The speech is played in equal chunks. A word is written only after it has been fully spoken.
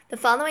The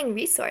following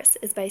resource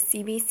is by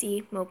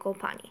CBC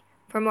Mokopani.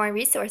 For more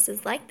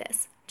resources like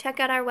this,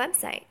 check out our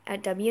website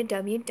at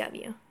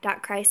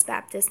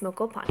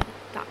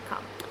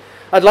www.christbaptistmokopani.com.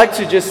 I'd like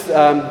to just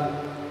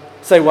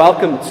say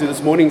welcome to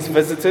this morning's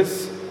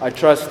visitors. I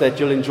trust that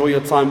you'll enjoy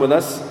your time with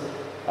us.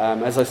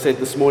 As I said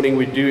this morning,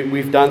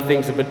 we've done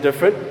things a bit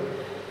different.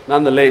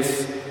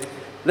 Nonetheless,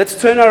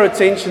 let's turn our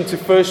attention to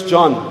 1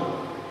 John.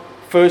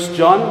 1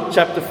 John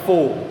chapter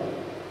 4.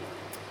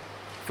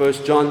 1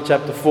 John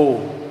chapter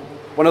 4.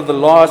 One of the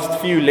last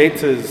few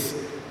letters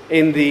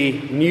in the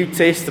New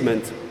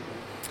Testament.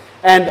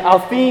 And our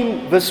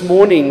theme this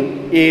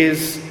morning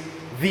is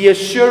the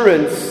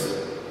assurance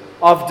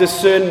of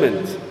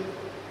discernment.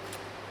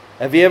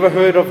 Have you ever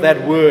heard of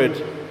that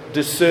word,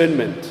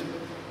 discernment,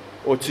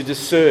 or to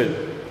discern?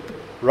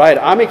 Right,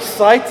 I'm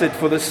excited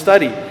for this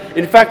study.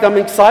 In fact, I'm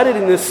excited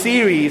in this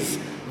series.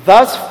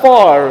 Thus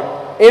far,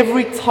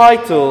 every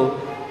title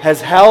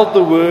has held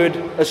the word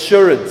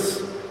assurance.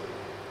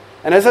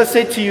 And as I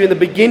said to you in the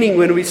beginning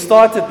when we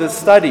started this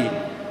study,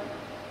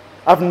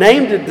 I've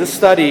named it this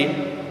study,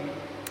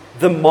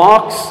 The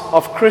Marks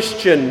of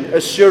Christian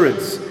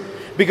Assurance.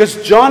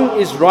 Because John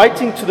is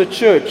writing to the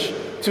church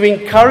to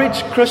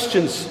encourage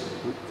Christians,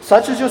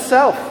 such as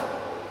yourself,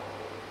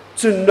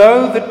 to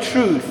know the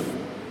truth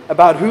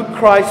about who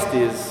Christ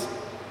is,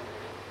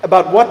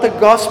 about what the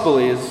gospel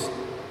is,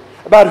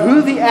 about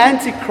who the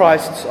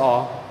antichrists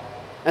are,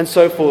 and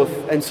so forth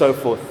and so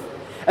forth.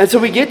 And so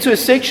we get to a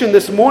section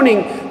this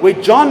morning where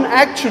John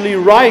actually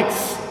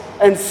writes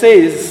and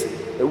says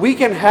that we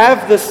can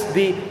have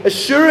the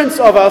assurance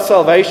of our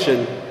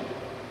salvation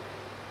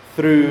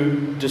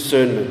through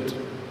discernment.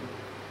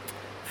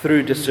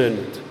 Through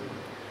discernment.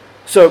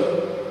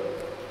 So,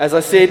 as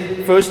I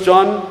said, 1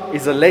 John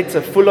is a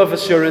letter full of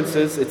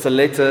assurances. It's a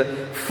letter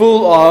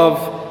full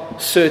of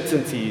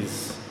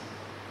certainties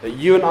that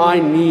you and I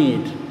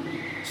need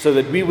so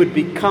that we would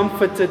be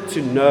comforted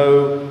to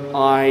know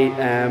I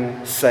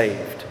am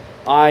saved.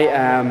 I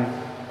am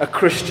a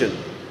Christian.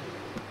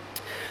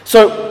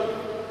 So,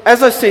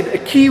 as I said, a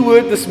key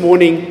word this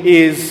morning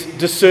is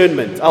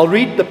discernment. I'll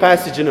read the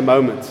passage in a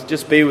moment.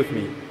 Just bear with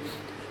me.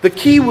 The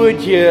key word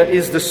here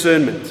is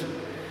discernment.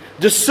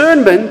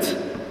 Discernment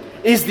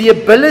is the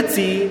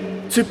ability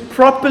to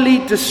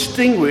properly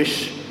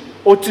distinguish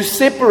or to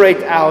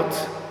separate out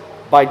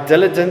by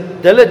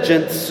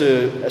diligent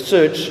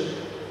search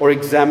or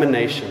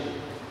examination.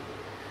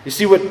 You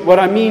see, what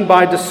I mean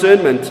by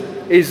discernment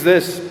is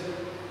this.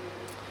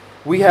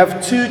 We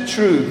have two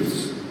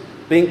truths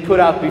being put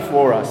out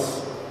before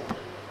us.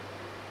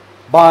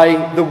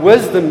 By the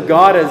wisdom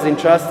God has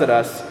entrusted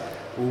us,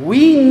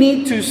 we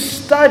need to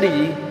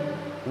study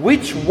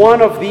which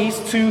one of these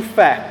two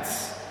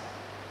facts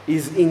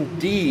is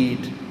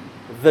indeed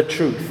the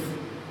truth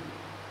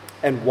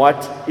and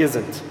what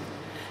isn't.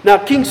 Now,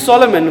 King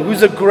Solomon,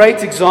 who's a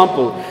great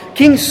example,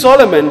 King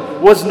Solomon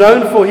was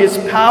known for his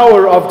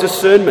power of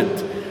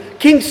discernment.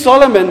 King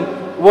Solomon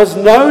was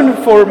known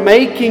for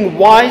making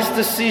wise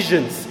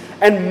decisions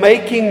and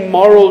making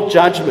moral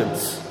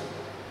judgments.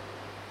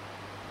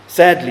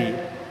 Sadly,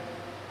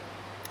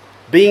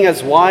 being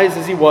as wise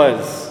as he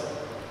was,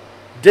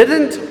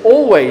 didn't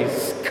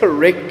always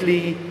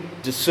correctly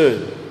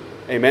discern.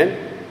 Amen?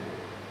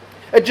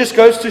 It just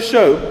goes to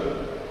show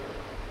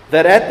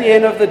that at the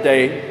end of the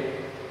day,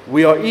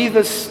 we are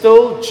either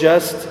still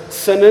just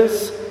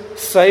sinners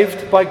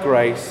saved by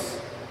grace,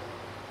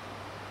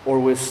 or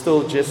we're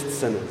still just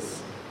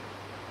sinners.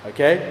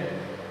 Okay?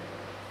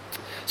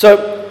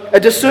 So, a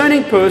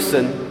discerning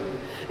person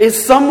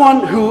is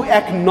someone who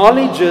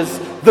acknowledges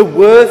the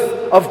worth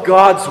of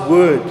God's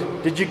word.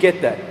 Did you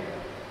get that?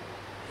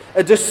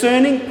 A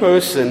discerning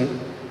person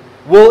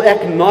will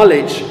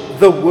acknowledge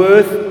the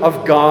worth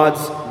of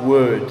God's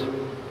word.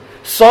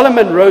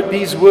 Solomon wrote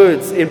these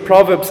words in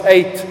Proverbs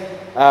 8,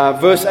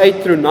 verse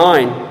 8 through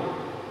 9.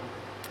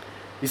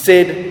 He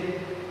said,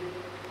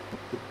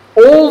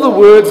 "All the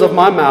words of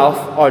my mouth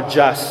are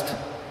just.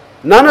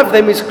 None of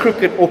them is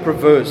crooked or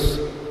perverse.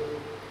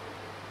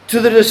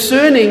 To the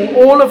discerning,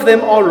 all of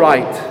them are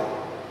right.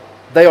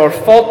 They are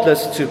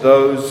faultless to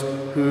those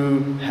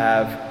who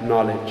have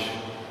knowledge."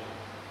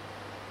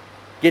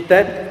 Get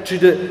that? To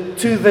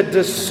the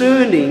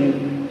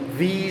discerning,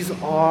 these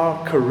are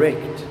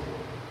correct.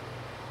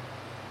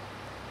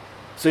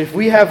 So if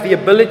we have the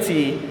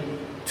ability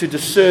to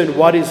discern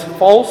what is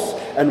false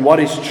and what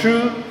is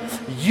true,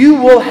 you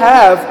will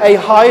have a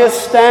higher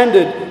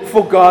standard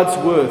for God's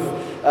word.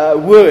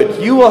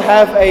 You will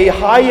have a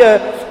higher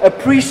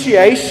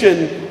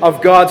appreciation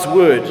of God's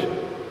word.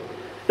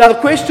 Now, the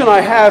question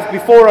I have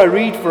before I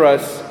read for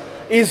us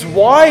is,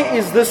 why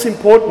is this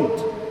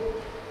important?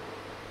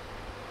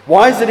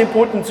 Why is it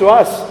important to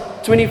us,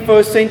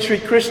 21st century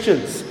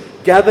Christians,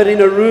 gathered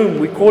in a room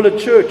we call a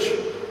church?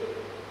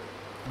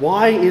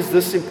 Why is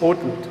this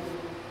important?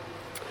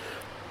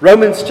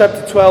 Romans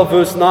chapter 12,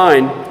 verse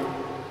 9,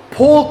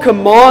 Paul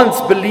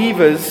commands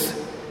believers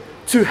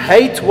to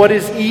hate what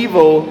is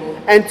evil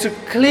and to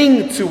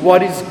cling to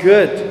what is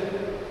good.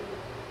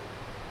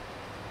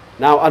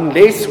 Now,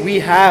 unless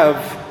we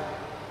have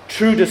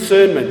true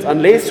discernment,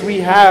 unless we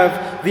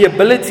have the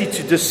ability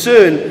to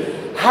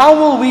discern, how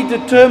will we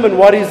determine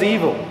what is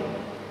evil?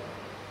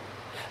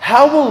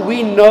 How will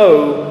we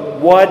know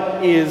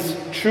what is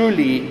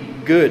truly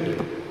good?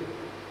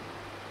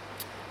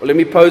 Well, let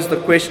me pose the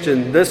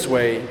question this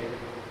way.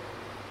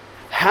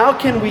 How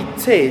can we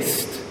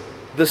test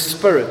the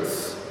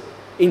spirits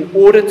in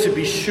order to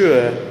be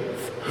sure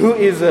who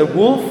is a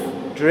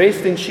wolf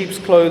dressed in sheep's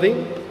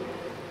clothing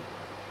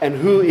and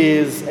who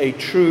is a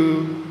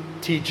true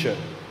teacher?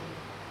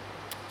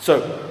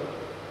 So,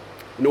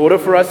 in order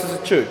for us as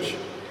a church,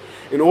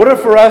 in order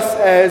for us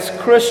as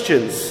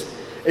Christians,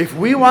 if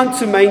we want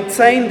to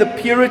maintain the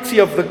purity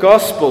of the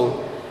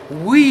gospel,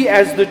 we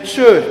as the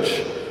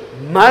church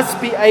must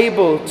be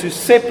able to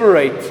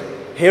separate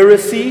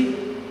heresy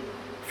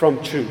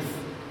from truth.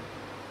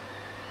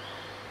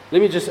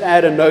 Let me just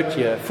add a note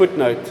here, a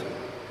footnote.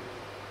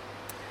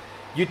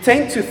 You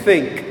tend to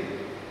think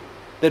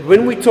that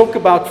when we talk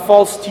about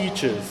false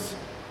teachers,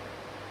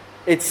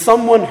 it's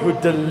someone who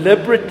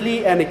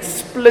deliberately and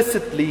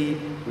explicitly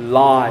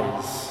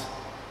lies.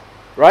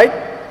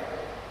 Right?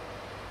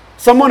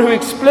 Someone who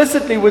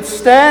explicitly would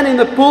stand in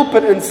the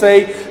pulpit and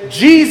say,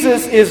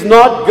 Jesus is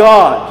not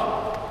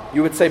God.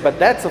 You would say, but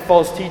that's a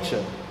false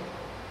teacher.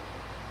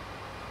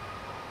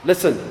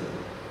 Listen,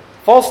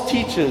 false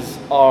teachers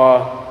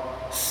are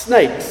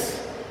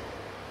snakes.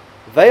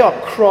 They are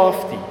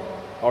crafty.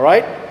 All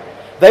right?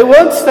 They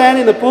won't stand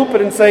in the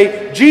pulpit and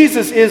say,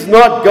 Jesus is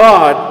not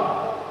God.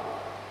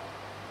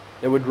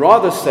 They would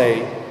rather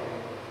say,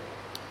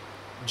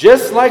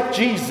 just like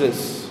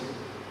Jesus,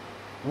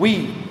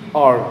 we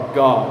are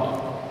God.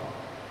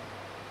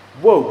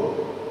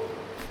 Whoa.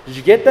 Did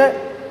you get that?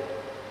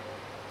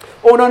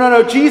 Oh,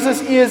 no.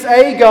 Jesus is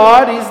a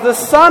God. He's the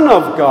Son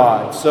of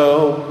God.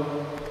 So,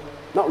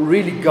 not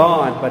really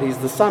God, but He's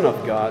the Son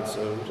of God.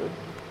 So,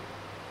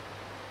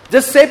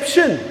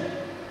 deception.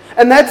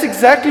 And that's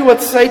exactly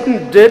what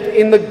Satan did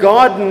in the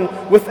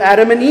garden with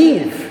Adam and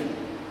Eve.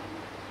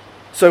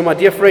 So, my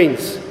dear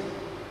friends,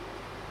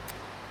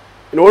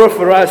 in order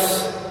for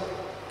us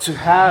to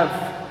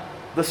have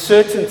the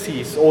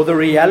certainties or the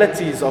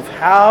realities of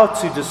how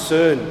to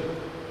discern,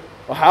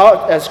 or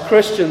how as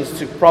Christians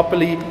to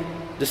properly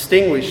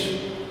distinguish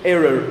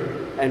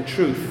error and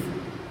truth,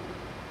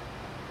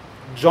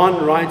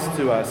 John writes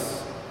to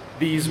us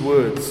these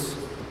words.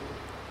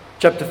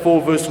 Chapter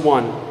 4, verse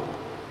 1.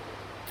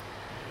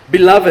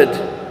 Beloved,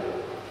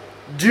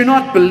 do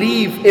not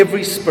believe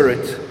every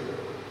spirit,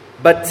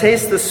 but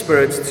test the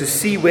spirits to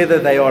see whether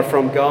they are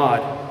from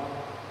God.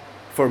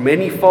 For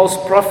many false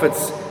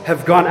prophets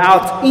have gone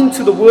out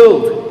into the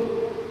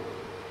world.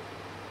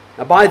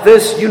 Now by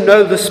this you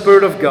know the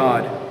Spirit of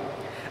God.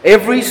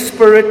 Every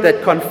spirit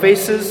that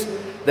confesses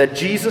that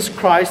Jesus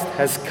Christ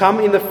has come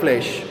in the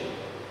flesh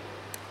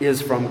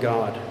is from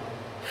God.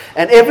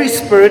 And every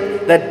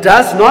spirit that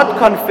does not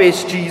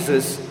confess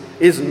Jesus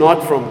is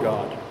not from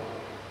God.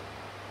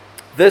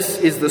 This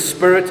is the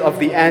spirit of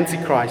the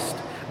Antichrist,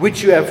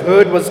 which you have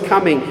heard was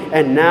coming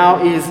and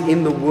now is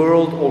in the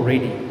world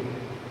already.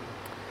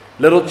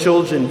 Little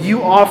children,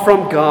 you are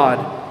from God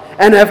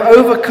and have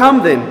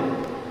overcome them.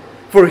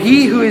 For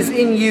he who is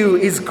in you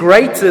is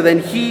greater than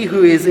he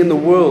who is in the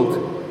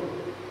world.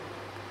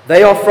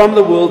 They are from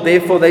the world,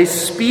 therefore they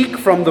speak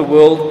from the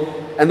world,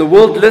 and the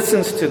world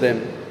listens to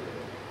them.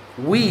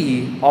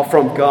 We are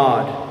from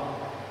God.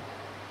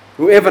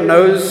 Whoever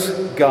knows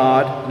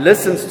God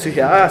listens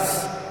to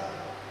us.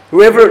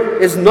 Whoever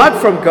is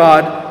not from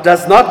God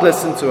does not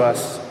listen to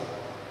us.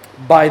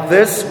 By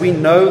this we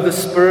know the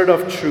spirit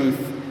of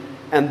truth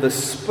and the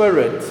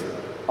spirit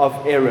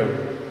of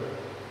error.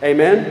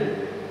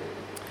 Amen?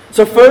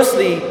 So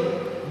firstly,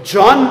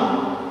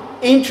 John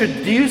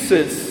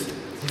introduces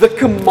the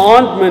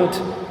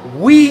commandment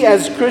we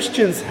as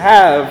Christians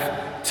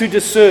have to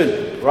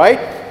discern, right?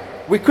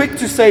 We're quick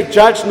to say,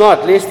 judge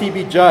not, lest he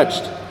be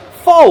judged.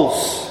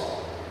 False.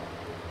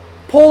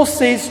 Paul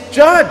says,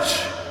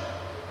 judge.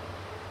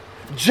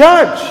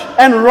 Judge,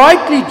 and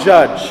rightly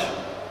judge,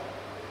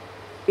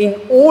 in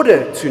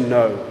order to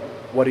know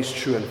what is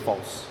true and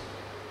false.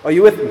 Are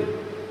you with me?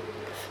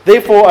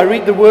 Therefore, I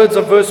read the words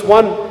of verse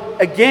 1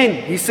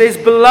 again. He says,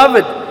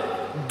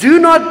 Beloved, do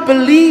not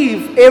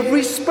believe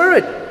every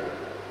spirit,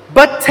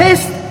 but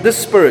test the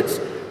spirits.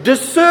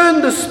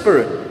 Discern the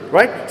spirit,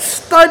 right?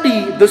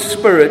 Study the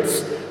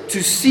spirits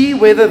to see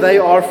whether they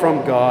are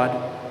from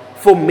God.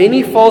 For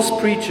many false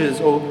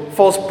preachers or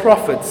false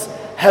prophets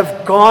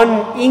have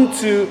gone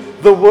into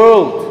the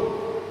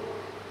world.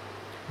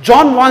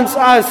 John wants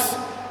us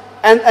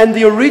and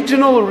the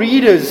original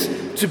readers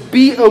to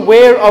be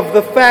aware of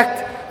the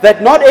fact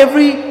that not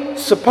every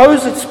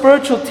supposed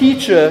spiritual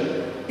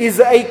teacher is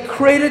a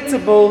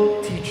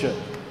creditable teacher.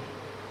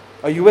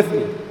 Are you with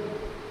me?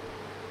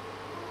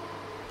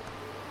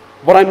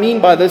 What I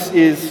mean by this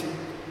is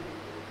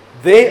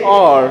there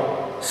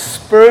are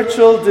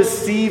spiritual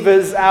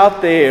deceivers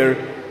out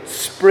there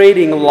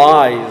spreading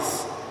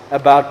lies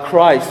about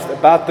Christ,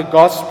 about the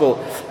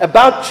gospel,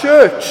 about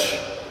church.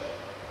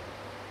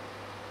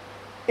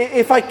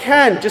 If I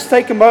can, just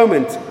take a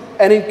moment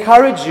and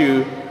encourage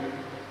you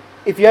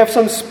if you have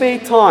some spare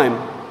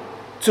time,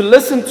 to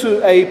listen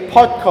to a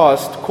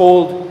podcast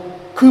called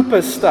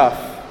Cooper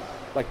Stuff,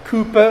 like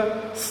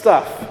Cooper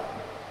Stuff,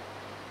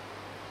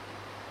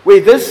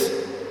 where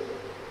this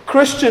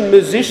Christian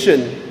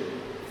musician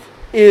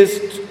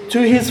is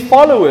to his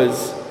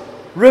followers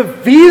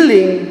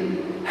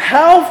revealing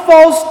how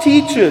false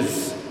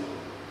teachers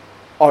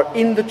are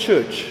in the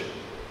church,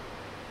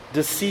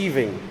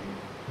 deceiving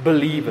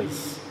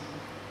believers.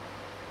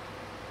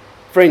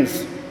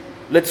 Friends,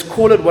 let's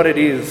call it what it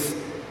is.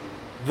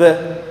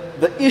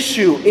 The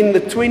issue in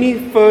the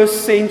 21st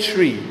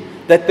century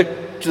that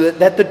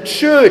the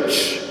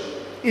church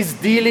is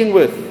dealing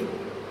with,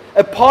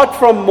 apart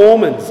from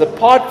Mormons,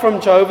 apart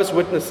from Jehovah's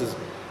Witnesses,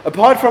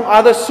 apart from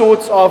other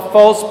sorts of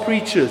false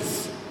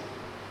preachers,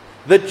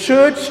 the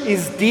church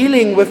is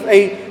dealing with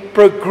a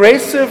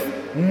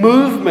progressive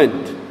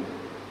movement.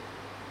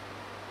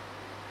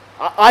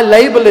 I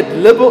label it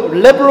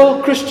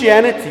liberal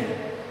Christianity,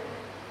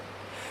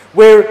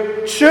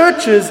 where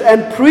churches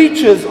and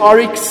preachers are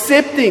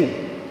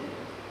accepting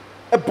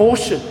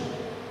abortion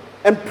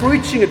and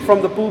preaching it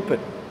from the pulpit,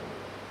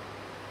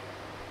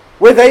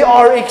 where they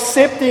are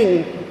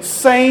accepting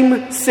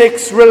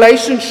same-sex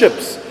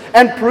relationships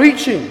and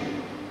preaching.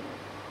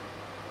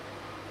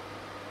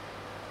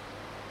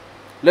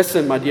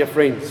 Listen, my dear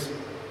friends,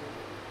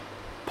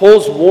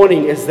 Paul's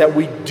warning is that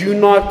we do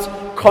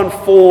not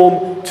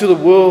conform to the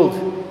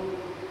world.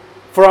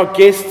 For our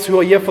guests who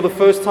are here for the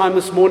first time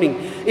this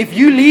morning, if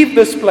you leave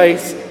this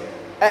place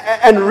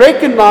and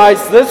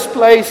recognize this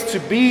place to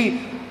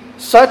be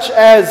such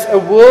as a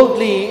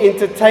worldly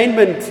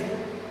entertainment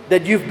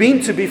that you've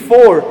been to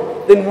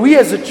before, then we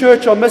as a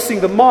church are missing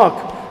the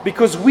mark,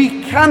 because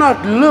we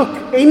cannot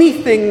look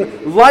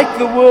anything like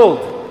the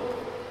world.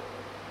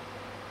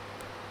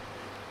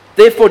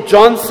 Therefore,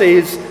 John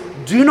says,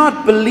 do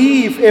not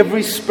believe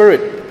every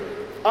spirit.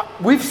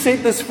 We've said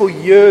this for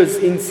years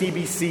in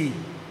CBC.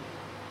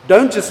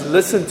 Don't just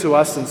listen to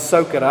us and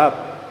soak it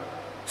up.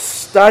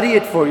 Study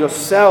it for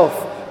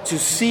yourself to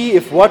see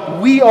if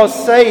what we are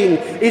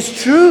saying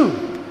is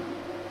true.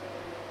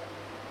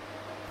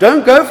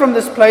 Don't go from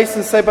this place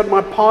and say, but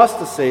my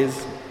pastor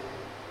says.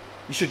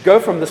 You should go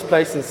from this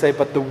place and say,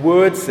 but the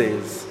Word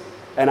says,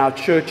 and our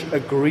church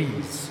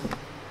agrees.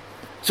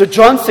 So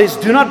John says,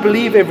 do not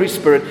believe every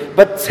spirit,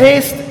 but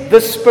test the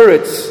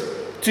spirits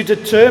to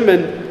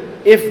determine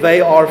if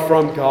they are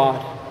from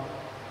God.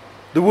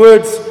 The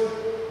words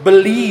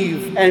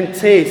believe and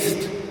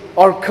test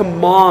are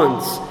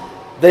commands.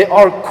 They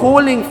are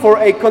calling for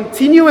a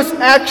continuous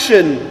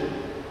action,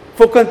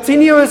 for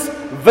continuous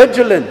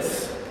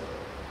vigilance.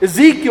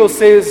 Ezekiel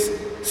says,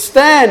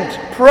 stand,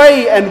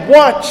 pray, and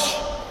watch.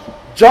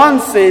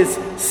 John says,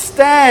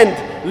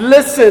 stand,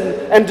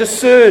 listen, and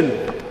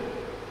discern.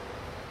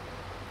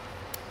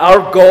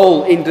 Our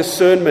goal in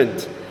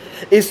discernment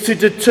is to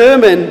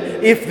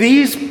determine if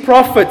these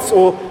prophets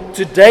or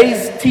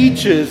today's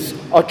teachers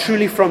are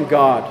truly from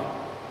God,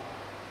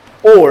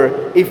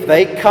 or if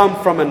they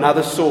come from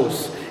another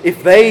source,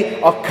 if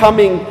they are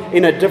coming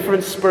in a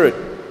different spirit.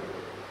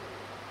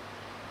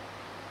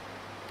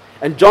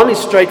 And John is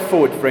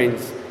straightforward,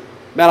 friends.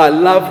 Man, I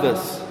love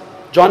this.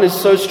 John is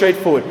so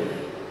straightforward.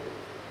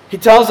 He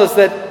tells us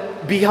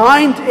that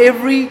behind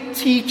every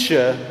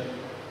teacher,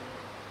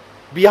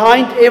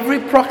 behind every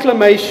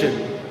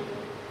proclamation,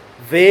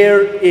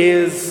 there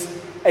is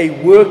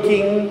a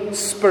working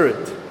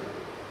spirit.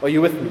 Are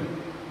you with me?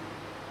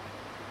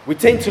 We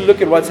tend to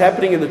look at what's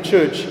happening in the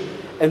church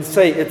and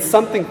say it's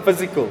something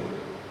physical.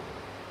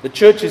 The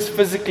church is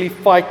physically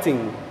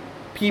fighting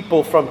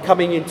people from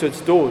coming into its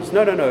doors.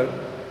 No.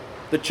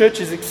 The church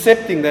is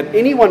accepting that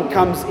anyone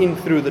comes in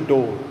through the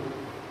door.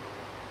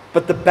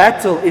 But the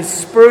battle is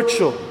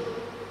spiritual.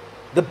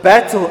 The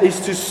battle is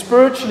to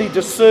spiritually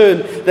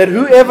discern that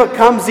whoever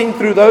comes in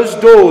through those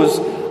doors,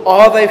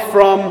 are they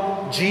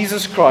from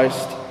Jesus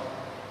Christ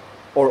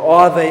or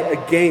are they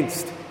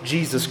against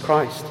Jesus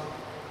Christ?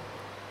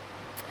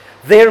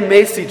 Their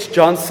message,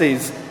 John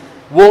says,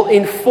 will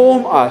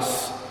inform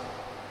us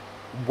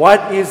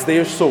what is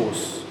their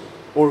source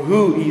or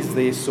who is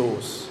their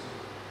source.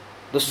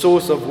 The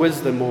source of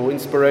wisdom or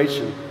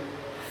inspiration.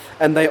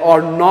 And they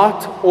are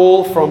not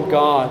all from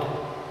God.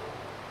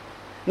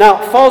 Now,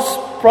 false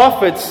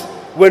prophets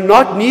were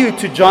not new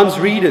to John's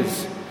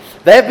readers.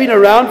 They have been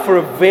around for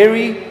a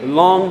very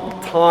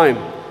long time.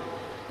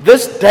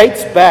 This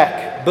dates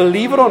back,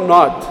 believe it or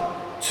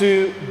not,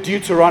 to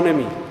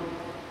Deuteronomy.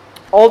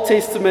 Old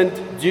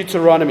Testament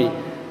Deuteronomy.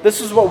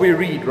 This is what we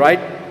read, right?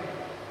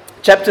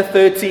 Chapter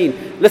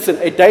 13. Listen,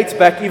 it dates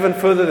back even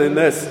further than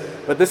this,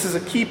 but this is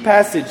a key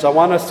passage I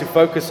want us to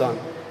focus on.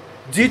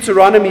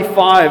 Deuteronomy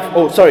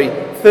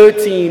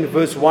 13,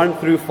 verse 1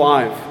 through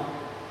 5.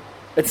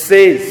 It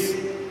says,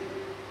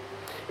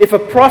 if a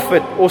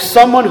prophet or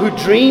someone who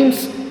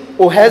dreams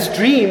or has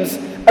dreams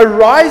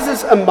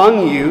arises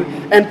among you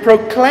and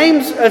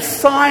proclaims a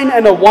sign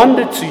and a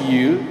wonder to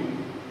you,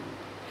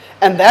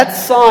 and that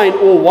sign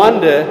or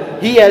wonder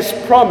he has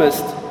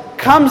promised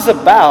comes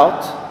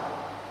about,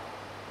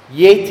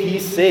 yet he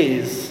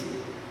says,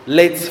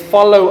 Let's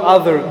follow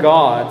other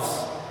gods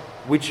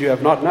which you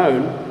have not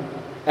known,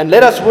 and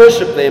let us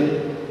worship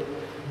them.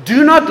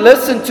 Do not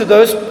listen to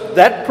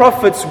that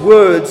prophet's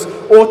words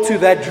or to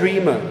that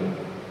dreamer.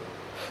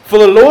 For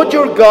the Lord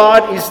your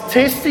God is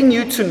testing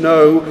you to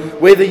know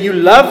whether you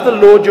love the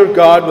Lord your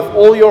God with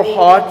all your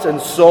heart and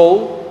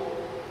soul.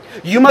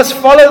 You must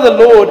follow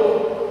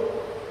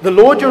the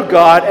Lord your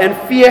God, and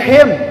fear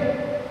Him.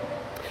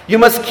 You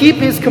must keep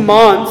His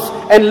commands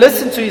and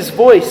listen to His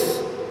voice.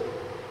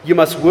 You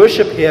must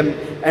worship Him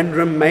and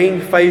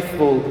remain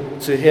faithful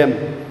to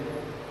Him.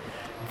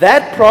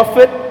 That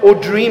prophet or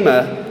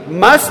dreamer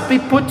must be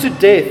put to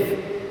death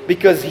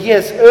because he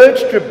has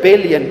urged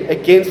rebellion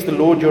against the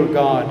Lord your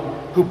God,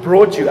 who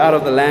brought you out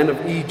of the land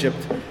of Egypt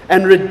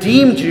and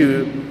redeemed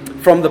you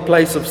from the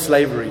place of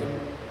slavery,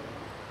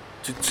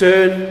 to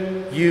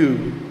turn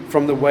you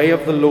from the way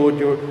of the Lord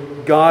your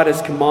God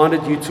has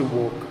commanded you to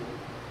walk.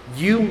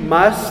 You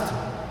must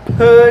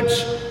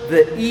purge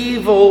the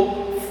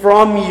evil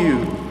from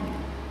you.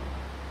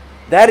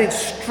 That is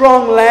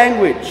strong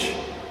language.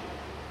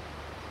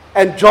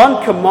 And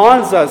John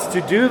commands us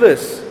to do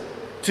this,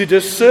 to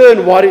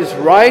discern what is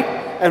right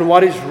and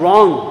what is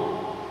wrong.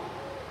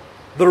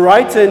 The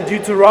writer in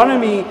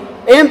Deuteronomy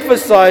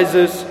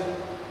emphasizes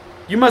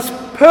you must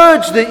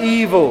purge the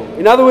evil.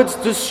 In other words,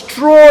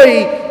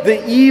 destroy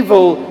the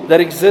evil that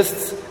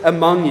exists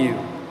among you.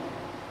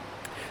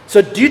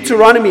 So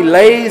Deuteronomy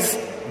lays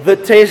the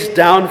test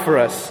down for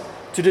us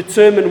to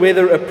determine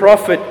whether a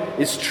prophet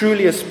is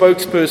truly a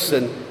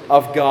spokesperson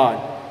of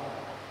God.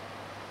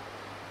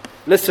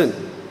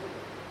 Listen,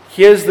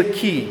 here's the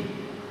key.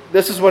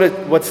 This is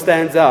what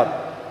stands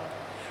out.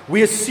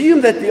 We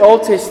assume that the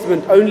Old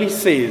Testament only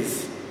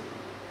says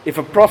if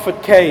a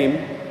prophet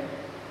came,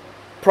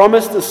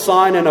 promised a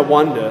sign and a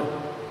wonder,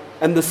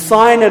 and the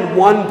sign and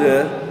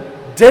wonder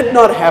did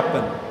not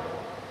happen,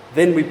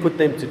 then we put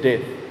them to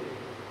death.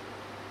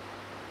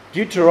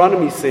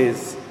 Deuteronomy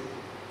says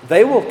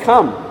they will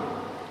come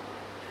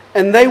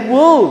and they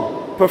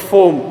will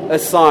perform a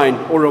sign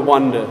or a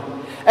wonder,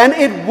 and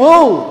it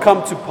will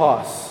come to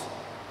pass.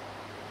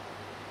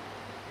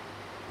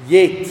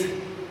 Yet,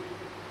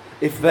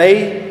 if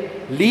they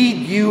lead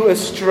you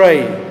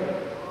astray,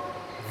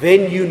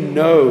 then you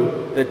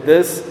know that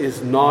this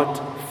is not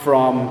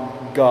from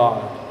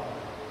God.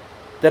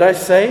 Did I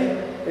say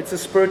it's a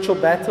spiritual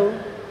battle?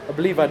 I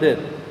believe I did.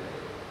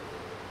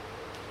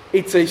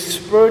 It's a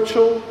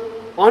spiritual,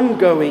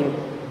 ongoing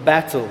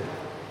battle.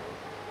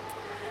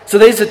 So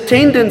there's a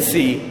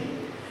tendency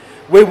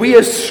where we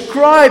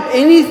ascribe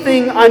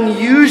anything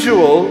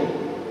unusual,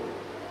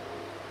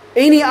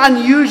 any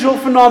unusual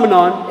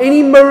phenomenon,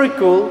 any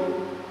miracle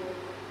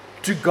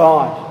to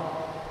God.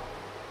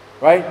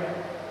 Right?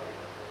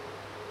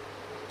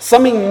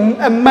 Something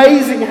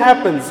amazing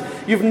happens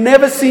you've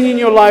never seen in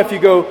your life. You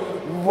go,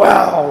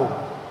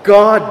 wow,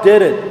 God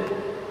did it.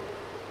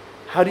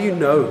 How do you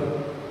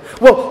know?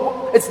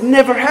 Well, it's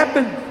never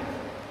happened.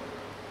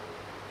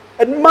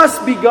 It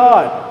must be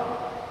God.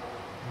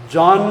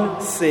 John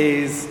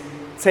says,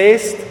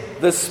 test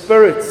the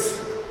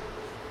spirits.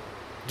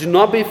 Do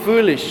not be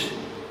foolish.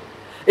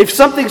 If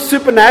something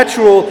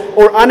supernatural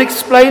or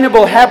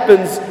unexplainable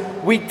happens,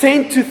 we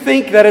tend to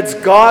think that it's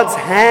God's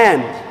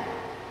hand.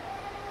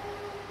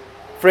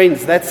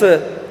 Friends, that's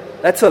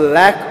a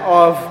lack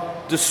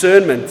of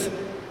discernment.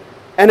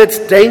 And it's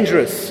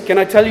dangerous. Can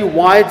I tell you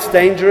why it's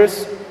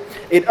dangerous?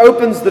 It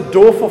opens the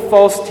door for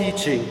false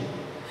teaching.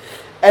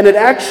 And it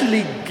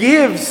actually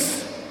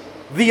gives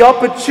the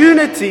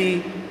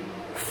opportunity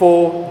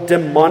for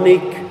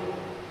demonic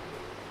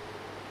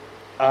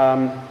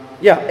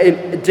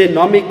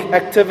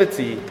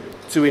activity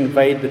to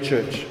invade the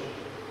church.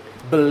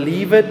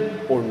 Believe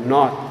it or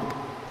not.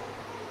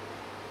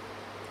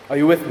 Are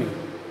you with me?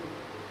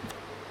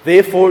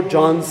 Therefore,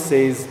 John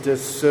says,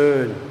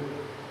 discern.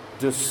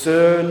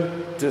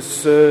 Discern,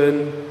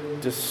 discern,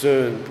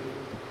 discern.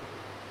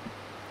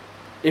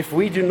 If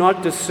we do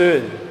not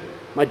discern,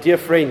 my dear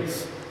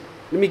friends,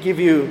 let me give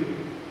you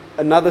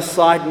another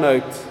side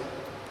note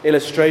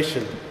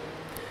illustration.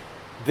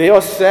 There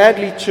are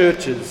sadly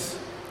churches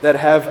that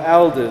have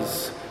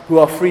elders who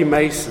are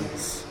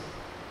Freemasons.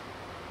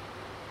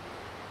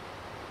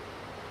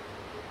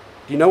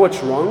 Do you know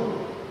what's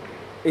wrong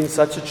in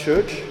such a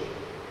church?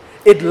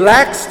 It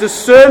lacks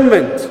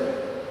discernment.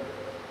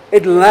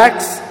 It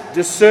lacks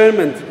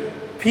discernment.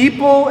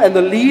 People and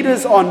the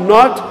leaders are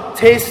not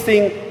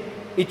testing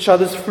each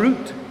other's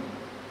fruit.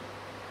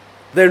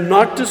 They're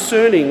not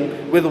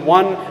discerning whether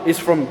one is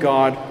from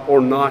God or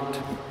not.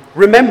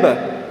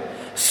 Remember,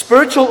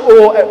 spiritual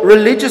or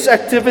religious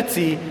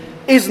activity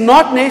is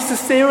not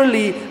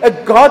necessarily a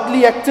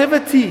godly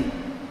activity.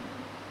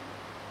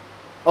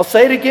 I'll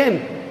say it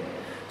again.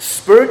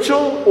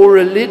 Spiritual or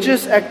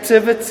religious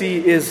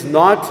activity is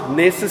not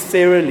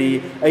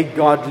necessarily a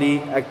godly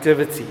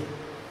activity.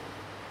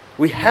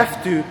 We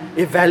have to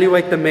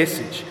evaluate the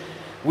message.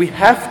 We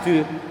have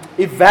to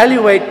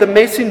evaluate the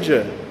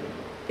messenger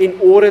in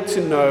order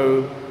to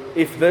know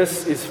if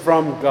this is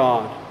from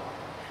God.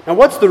 Now,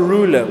 what's the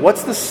ruler?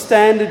 What's the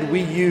standard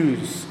we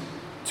use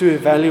to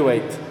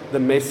evaluate the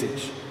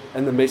message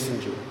and the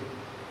messenger.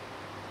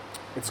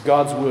 It's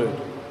God's word.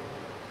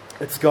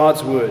 It's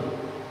God's word.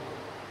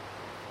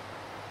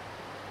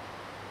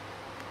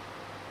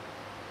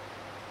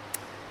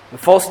 The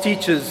false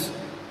teachers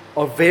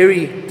are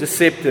very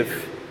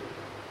deceptive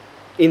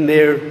in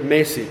their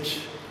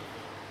message.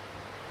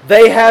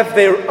 They have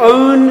their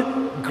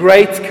own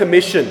great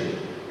commission.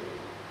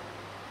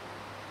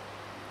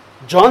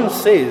 John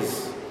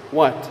says,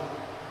 what?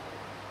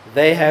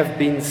 They have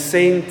been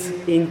sent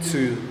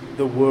into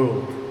the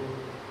world.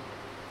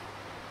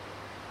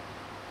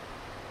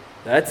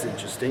 That's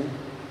interesting.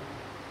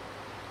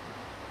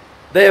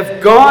 They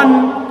have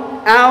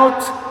gone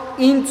out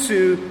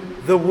into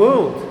the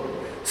world.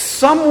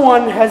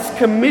 Someone has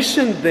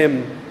commissioned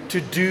them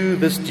to do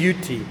this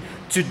duty,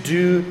 to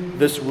do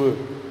this work.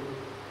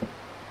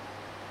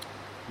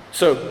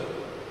 So,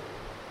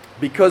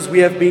 because we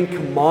have been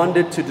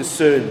commanded to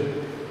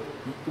discern,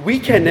 we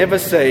can never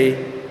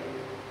say,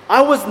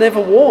 I was never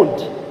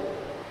warned.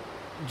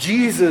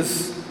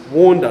 Jesus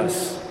warned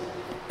us.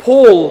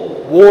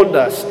 Paul warned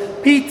us.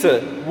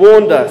 Peter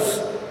warned us.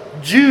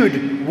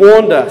 Jude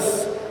warned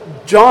us.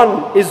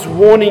 John is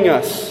warning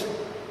us.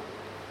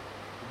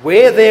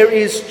 Where there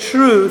is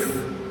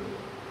truth,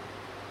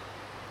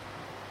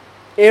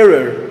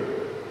 error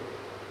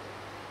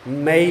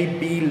may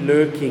be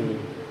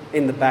lurking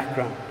in the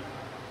background.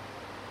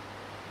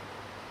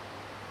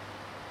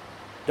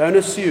 Don't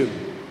assume.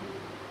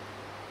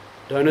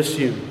 Don't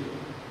assume.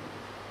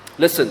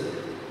 Listen,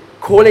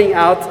 calling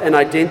out and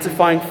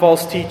identifying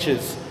false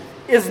teachers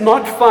is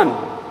not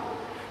fun.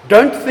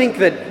 Don't think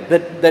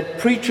that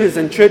preachers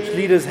and church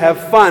leaders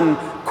have fun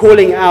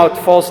calling out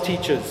false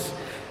teachers.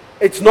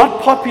 It's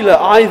not popular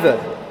either.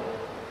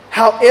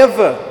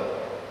 However,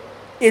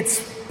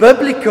 it's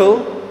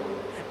biblical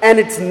and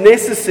it's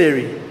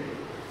necessary.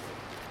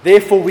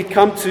 Therefore, we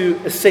come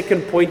to a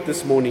second point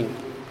this morning,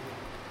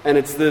 and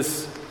it's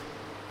this.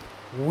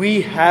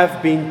 We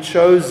have been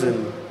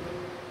chosen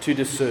to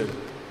discern.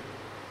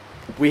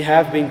 We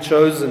have been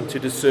chosen to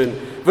discern.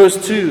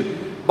 Verse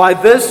 2, by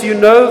this you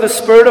know the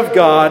Spirit of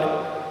God.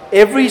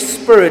 Every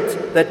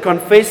spirit that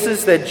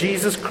confesses that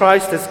Jesus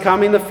Christ has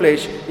come in the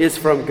flesh is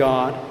from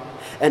God.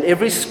 And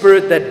every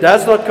spirit that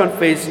does not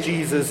confess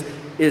Jesus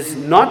is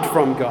not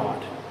from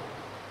God.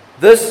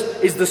 This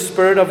is the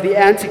spirit of the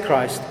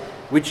Antichrist,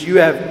 which you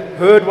have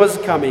heard was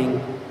coming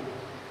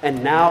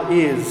and now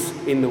is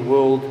in the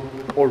world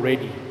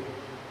already.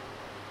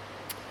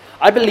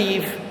 I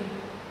believe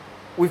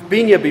we've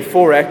been here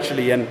before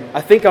actually, and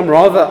I think I'm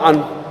rather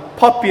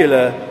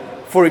unpopular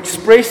for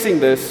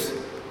expressing this.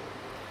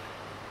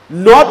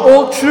 Not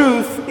all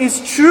truth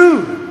is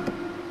true.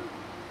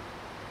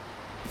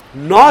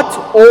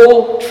 Not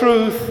all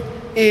truth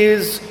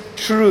is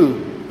true.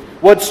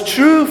 What's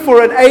true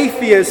for an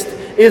atheist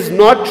is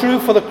not true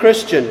for the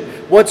Christian.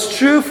 What's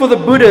true for the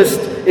Buddhist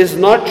is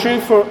not true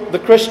for the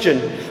Christian.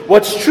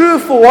 What's true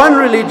for one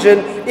religion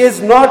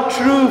is not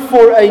true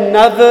for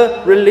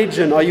another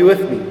religion. Are you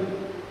with me?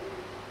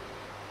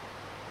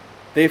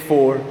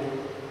 Therefore,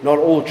 not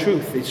all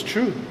truth is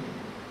true.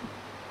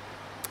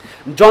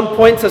 John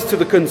points us to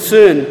the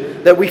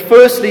concern that we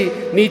firstly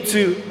need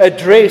to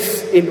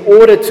address in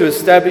order to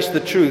establish the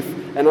truth.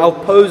 And I'll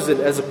pose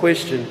it as a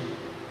question.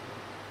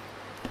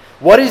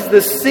 What is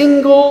the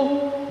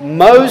single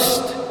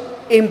most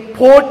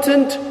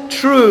important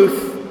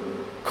truth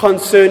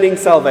concerning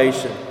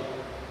salvation?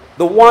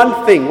 The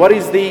one thing. What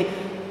is the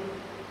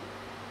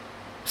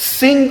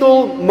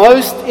single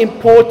most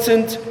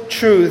important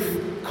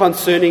truth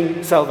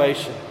concerning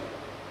salvation?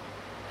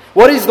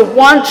 What is the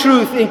one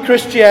truth in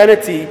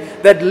Christianity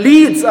that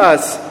leads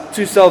us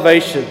to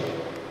salvation?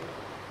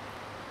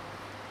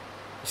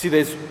 See,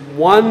 there's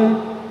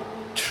one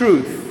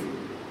truth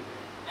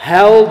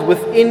held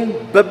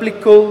within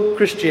biblical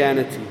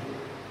Christianity,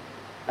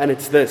 and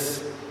it's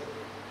this.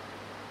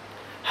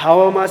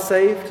 How am I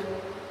saved?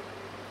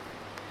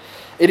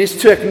 It is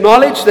to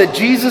acknowledge that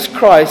Jesus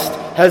Christ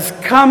has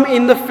come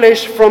in the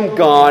flesh from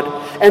God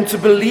and to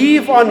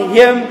believe on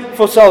Him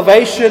for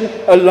salvation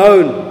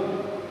alone.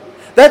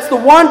 That's the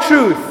one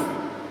truth.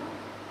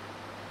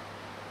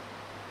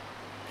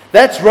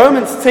 That's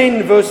Romans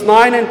 10, verse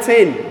 9 and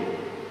 10.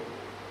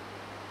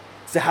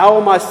 So how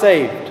am I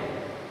saved?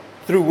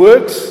 Through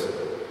works?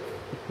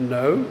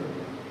 No.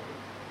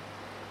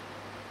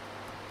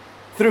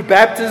 Through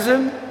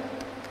baptism?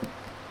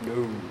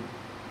 No.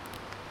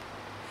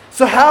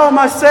 So how am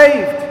I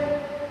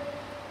saved?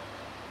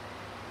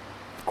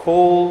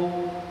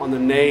 Call on the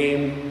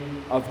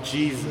name of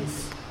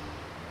Jesus.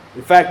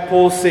 In fact,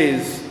 Paul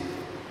says,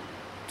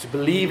 to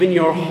believe in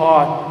your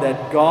heart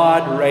that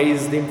God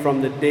raised Him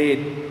from the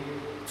dead,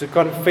 to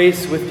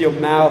confess with your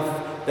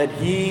mouth that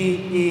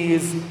He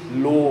is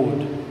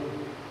Lord,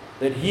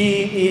 that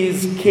He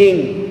is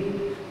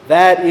King.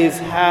 That is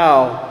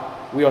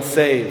how we are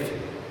saved.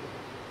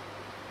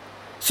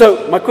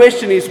 So, my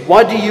question is,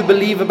 what do you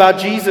believe about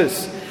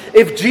Jesus?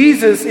 If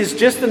Jesus is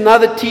just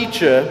another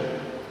teacher,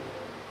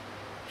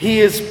 He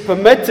is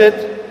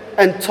permitted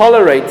and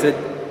tolerated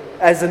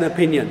as an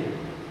opinion.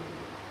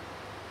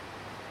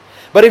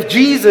 But if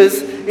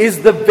Jesus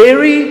is the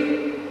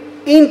very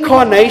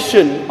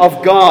incarnation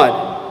of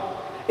God,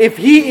 if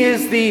He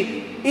is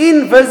the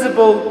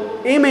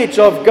invisible image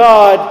of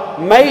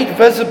God made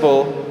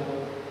visible,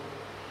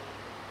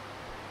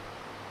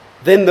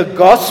 then the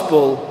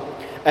gospel,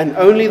 and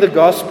only the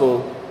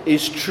gospel,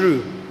 is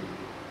true.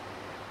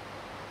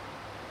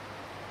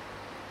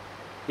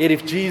 Yet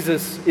if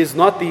Jesus is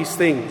not these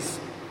things,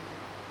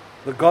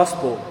 the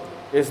gospel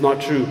is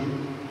not true.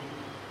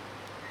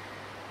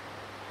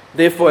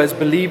 Therefore, as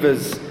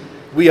believers,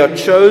 we are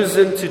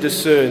chosen to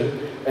discern,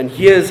 and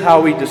here's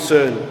how we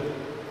discern.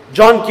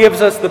 John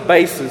gives us the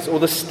basis or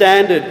the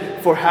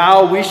standard for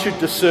how we should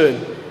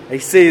discern. He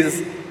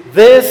says,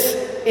 this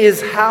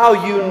is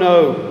how you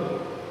know.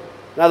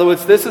 In other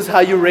words, this is how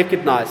you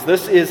recognize.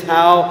 This is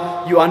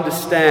how you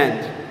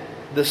understand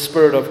the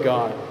Spirit of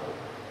God.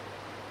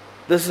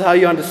 This is how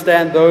you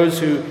understand those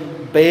who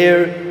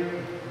bear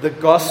the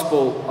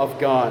gospel of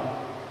God.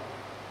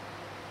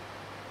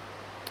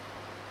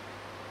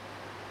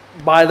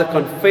 By the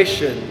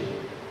confession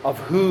of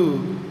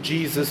who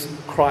Jesus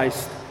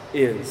Christ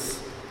is.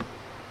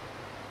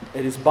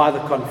 It is by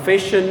the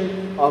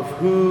confession of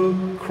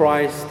who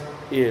Christ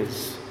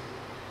is.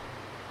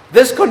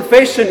 This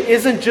confession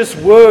isn't just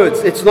words.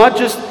 It's not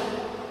just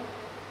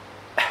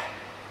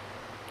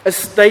a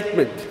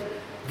statement.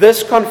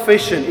 This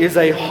confession is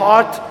a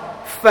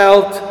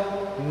heartfelt,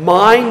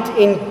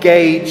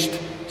 mind-engaged,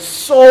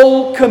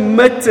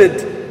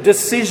 soul-committed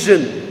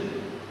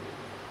decision.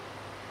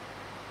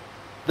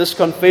 This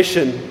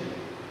confession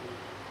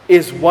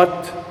is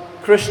what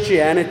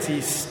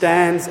Christianity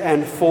stands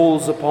and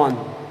falls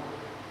upon.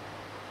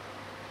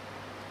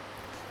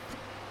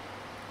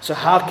 So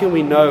how can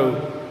we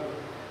know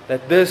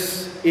that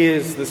this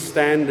is the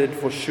standard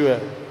for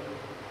sure?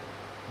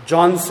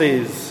 John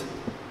says,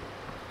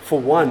 for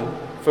one,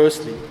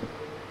 firstly,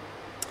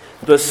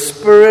 the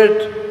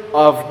Spirit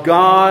of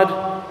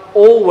God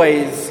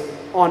always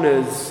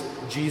honors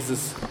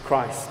Jesus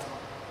Christ.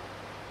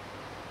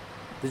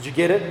 Did you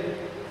get it?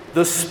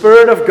 The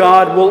Spirit of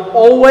God will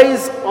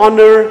always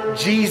honor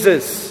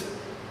Jesus.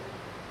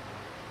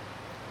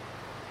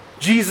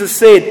 Jesus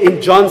said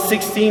in John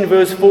 16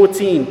 verse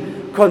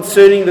 14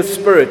 concerning the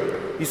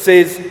Spirit, He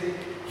says,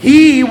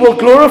 He will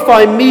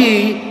glorify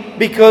me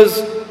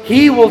because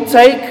He will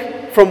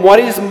take from what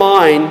is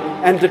mine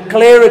and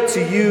declare it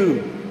to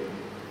you.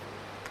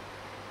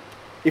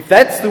 If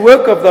that's the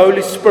work of the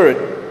Holy Spirit,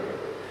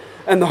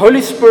 and the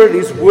Holy Spirit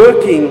is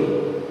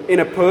working in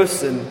a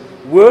person,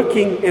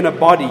 working in a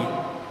body,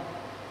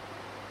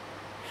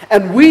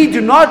 and we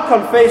do not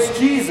confess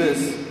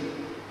Jesus,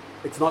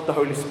 it's not the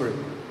Holy Spirit.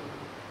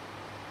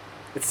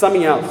 It's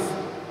something else.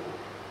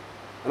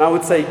 And I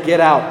would say, get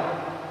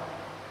out.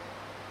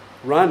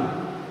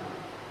 Run.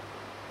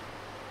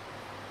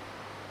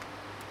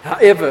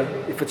 However,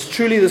 if it's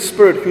truly the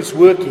Spirit who's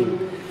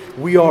working,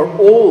 we are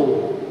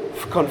all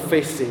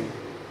confessing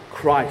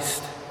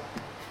Christ.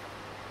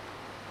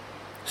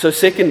 So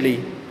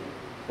secondly,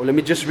 or let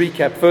me just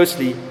recap.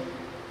 Firstly,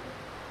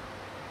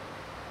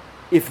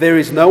 if there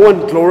is no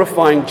one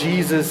glorifying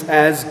Jesus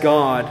as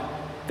God,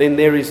 then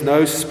there is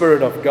no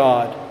Spirit of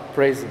God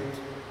present.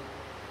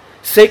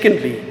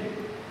 Secondly,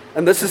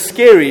 and this is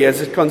scary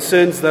as it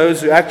concerns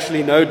those who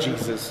actually know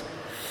Jesus,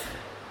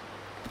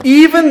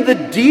 even the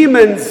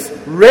demons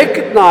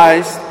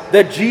recognize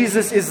that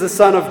Jesus is the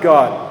Son of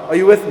God. Are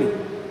you with me?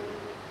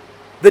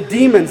 The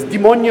demons,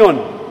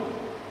 demonion,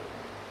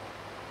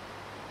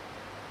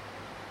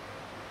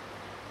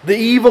 the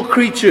evil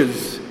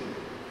creatures,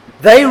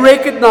 they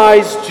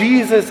recognize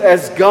Jesus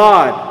as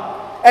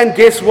God. And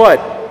guess what?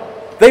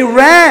 They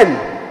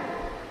ran.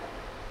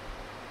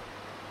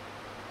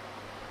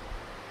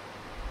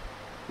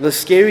 The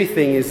scary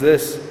thing is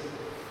this.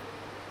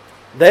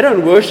 They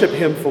don't worship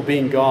Him for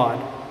being God.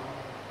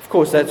 Of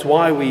course, that's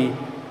why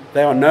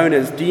they are known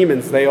as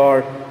demons. They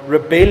are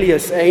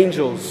rebellious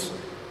angels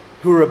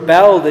who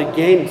rebelled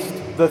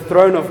against the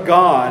throne of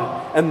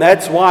God. And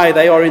that's why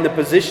they are in the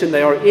position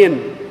they are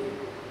in.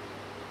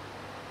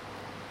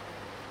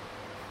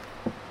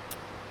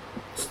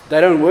 They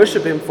don't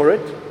worship Him for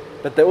it,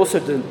 but they also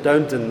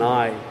don't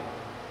deny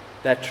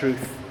that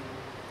truth.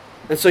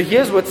 And so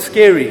here's what's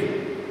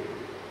scary.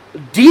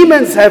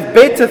 Demons have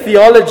better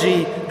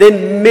theology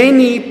than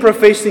many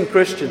professing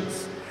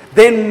Christians,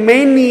 than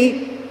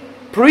many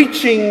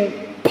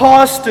preaching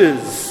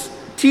pastors,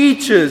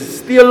 teachers,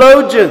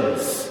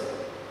 theologians.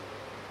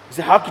 You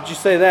say, how could you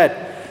say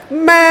that?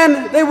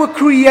 Man, they were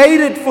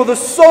created for the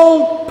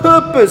sole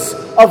purpose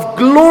of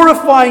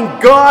glorifying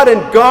God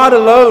and God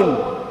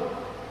alone.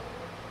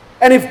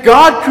 And if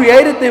God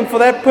created them for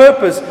that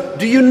purpose,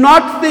 do you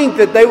not think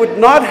that they would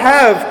not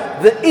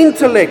have the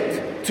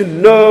intellect to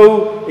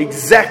know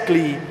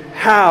exactly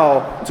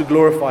how to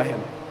glorify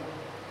Him?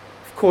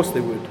 Of course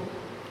they would.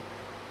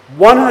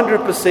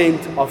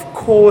 100% of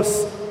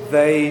course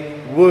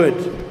they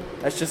would.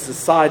 That's just a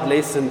side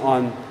lesson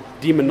on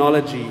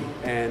demonology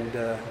and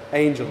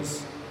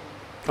angels.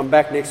 Come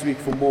back next week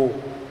for more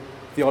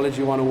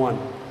Theology 101.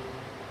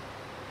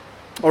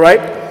 All right,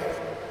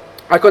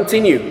 I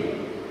continue.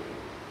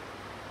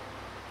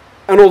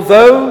 And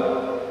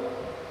although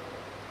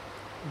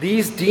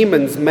these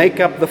demons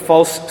make up the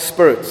false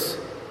spirits,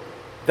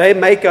 they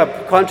make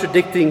up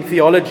contradicting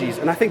theologies.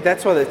 And I think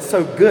that's why it's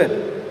so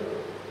good.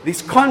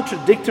 These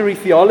contradictory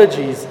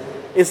theologies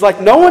is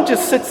like no one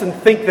just sits and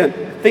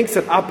thinks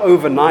it up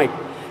overnight.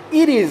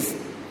 It is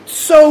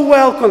so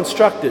well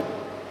constructed.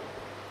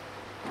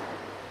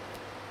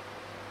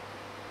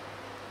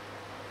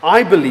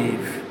 I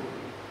believe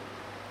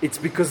it's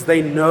because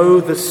they know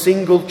the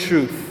single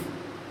truth.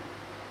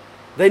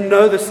 They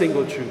know the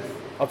single truth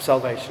of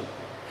salvation.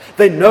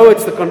 They know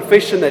it's the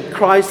confession that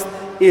Christ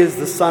is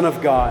the Son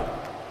of God,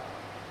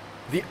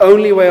 the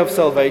only way of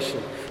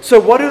salvation. So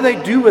what do they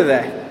do with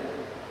that?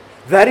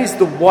 That is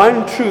the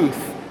one truth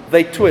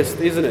they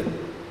twist, isn't it?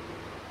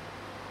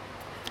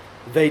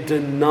 They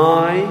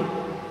deny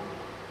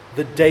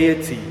the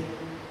deity.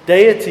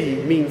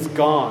 Deity means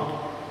God.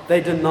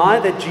 They deny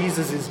that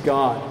Jesus is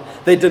God.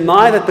 They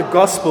deny that the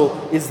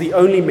gospel is the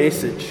only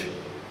message.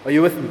 Are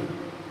you with me?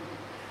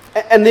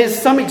 And there's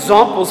some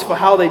examples for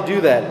how they do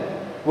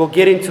that. We'll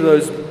get into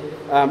those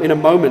in a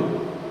moment.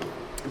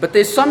 But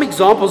there's some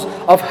examples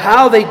of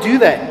how they do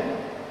that.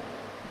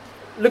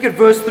 Look at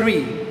verse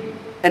 3.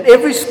 And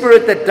every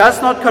spirit that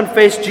does not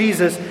confess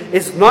Jesus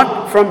is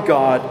not from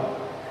God.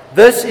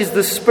 This is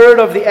the spirit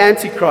of the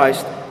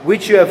Antichrist,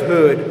 which you have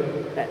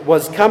heard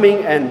was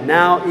coming and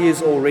now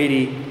is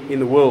already in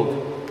the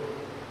world.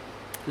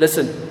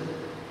 Listen,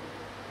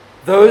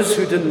 those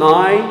who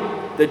deny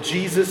that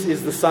Jesus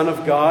is the Son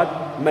of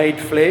God made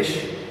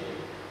flesh,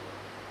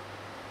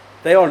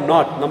 they are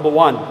not, number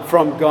one,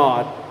 from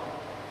God.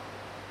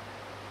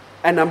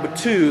 And number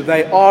two,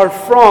 they are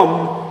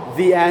from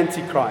the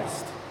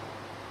Antichrist.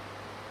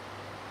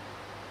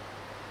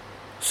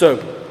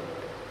 So,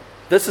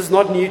 this is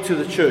not new to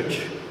the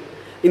church.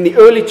 In the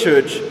early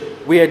church,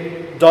 we had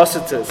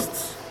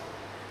Docetists.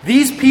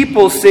 These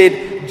people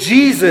said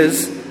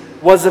Jesus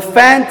was a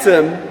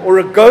phantom or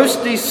a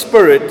ghostly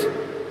spirit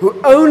who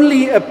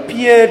only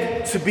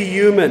appeared to be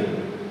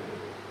human.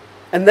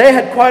 And they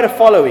had quite a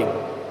following.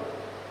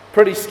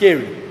 Pretty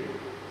scary.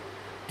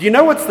 Do you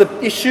know what's the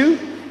issue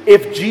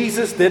if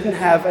Jesus didn't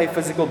have a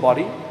physical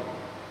body?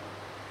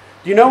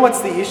 Do you know what's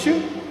the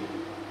issue?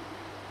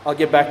 I'll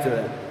get back to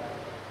that.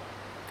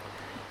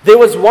 There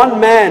was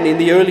one man in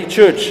the early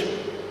church,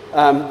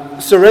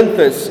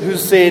 Cerinthus, who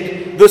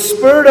said, the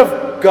Spirit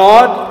of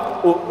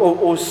God,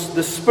 or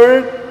the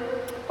Spirit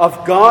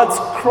of God's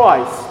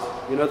Christ,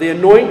 the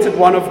anointed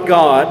one of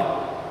God,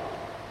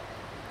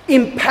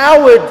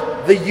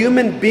 empowered the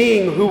human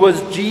being who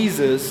was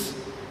Jesus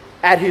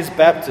at his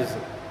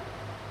baptism.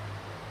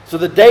 So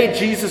the day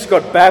Jesus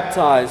got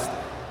baptized,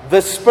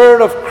 the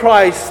Spirit of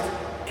Christ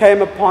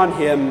came upon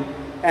him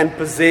and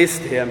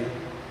possessed him.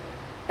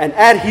 And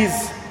at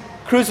his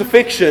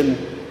crucifixion,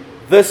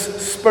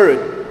 this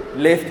Spirit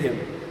left him.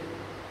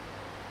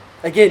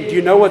 Again, do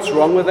you know what's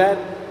wrong with that?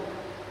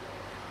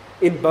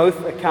 In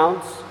both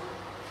accounts,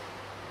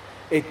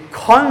 it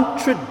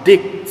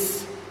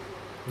contradicts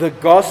the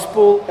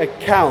gospel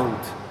account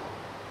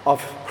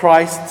of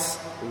Christ's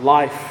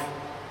life,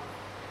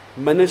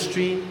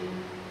 ministry,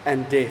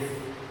 and death.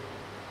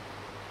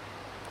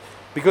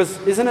 Because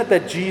isn't it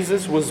that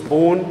Jesus was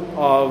born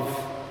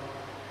of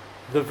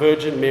the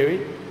Virgin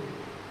Mary?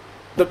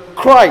 The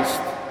Christ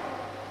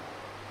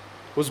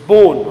was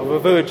born of a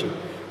virgin.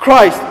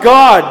 Christ,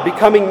 God,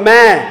 becoming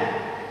man.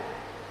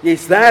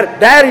 Yes,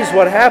 that is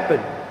what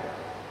happened.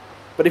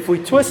 But if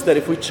we twist it,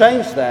 if we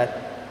change that,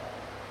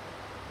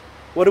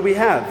 what do we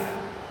have?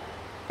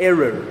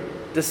 Error,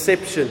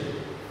 deception.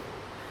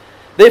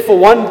 Therefore,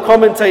 one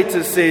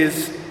commentator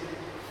says,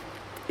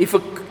 if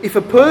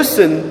a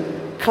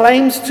person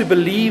claims to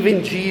believe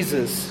in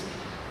Jesus,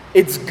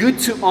 it's good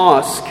to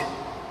ask,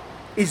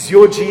 is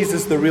your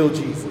Jesus the real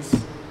Jesus?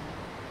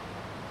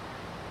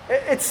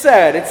 It's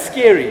sad, it's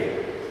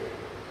scary,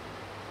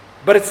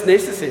 but it's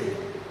necessary.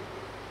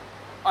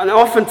 And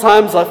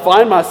oftentimes I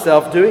find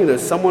myself doing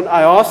this.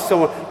 I ask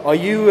someone, are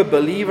you a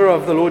believer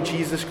of the Lord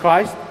Jesus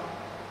Christ?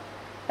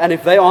 And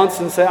if they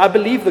answer and say, I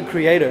believe the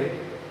Creator,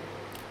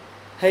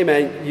 hey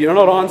man, you're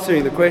not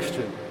answering the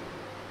question.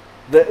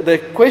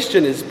 The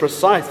question is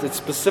precise, it's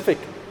specific.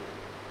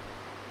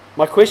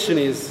 My question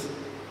is,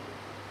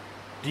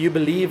 do you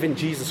believe in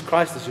Jesus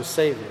Christ as your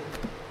Savior?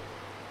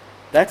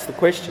 That's the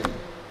question.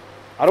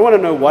 I don't want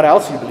to know what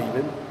else you believe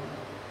in.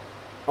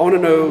 I want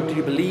to know, do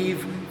you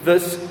believe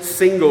this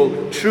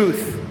single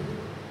truth?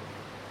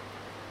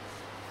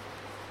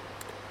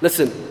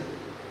 Listen,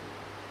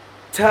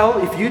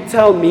 if you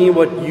tell me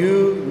what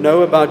you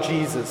know about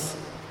Jesus,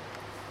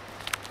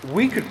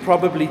 we could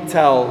probably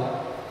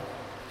tell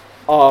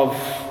of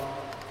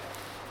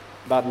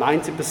about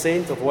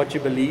 90% of what you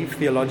believe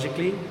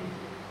theologically,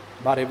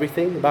 about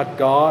everything, about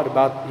God,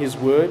 about His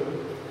Word,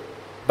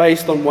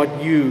 based on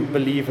what you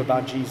believe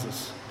about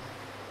Jesus.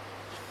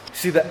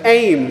 See, the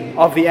aim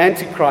of the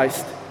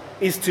Antichrist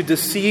is to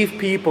deceive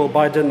people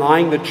by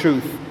denying the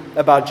truth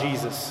about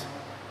Jesus.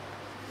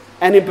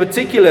 And in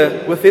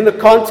particular, within the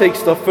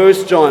context of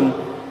 1 John,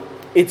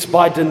 it's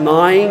by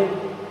denying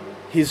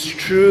his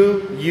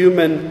true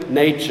human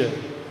nature.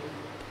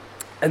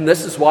 And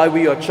this is why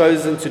we are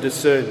chosen to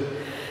discern.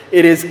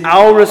 It is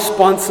our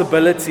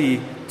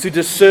responsibility to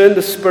discern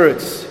the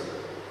spirits,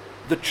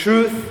 the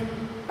truth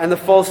and the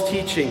false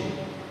teaching.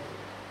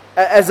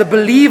 As a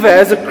believer,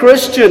 as a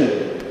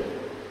Christian,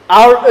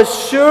 our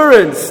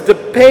assurance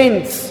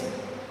depends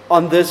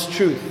on this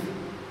truth.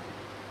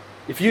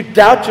 If you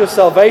doubt your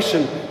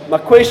salvation, my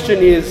question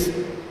is,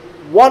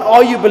 what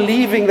are you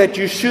believing that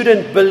you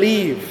shouldn't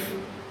believe?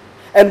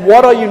 And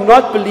what are you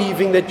not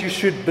believing that you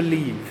should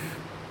believe?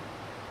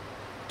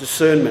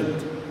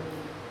 Discernment.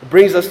 It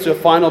brings us to a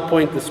final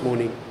point this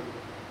morning.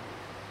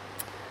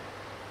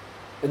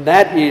 And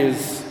that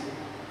is,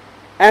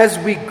 as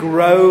we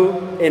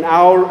grow in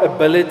our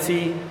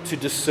ability to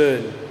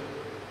discern,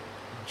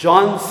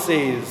 John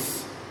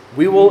says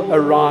we will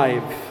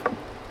arrive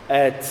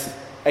at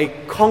a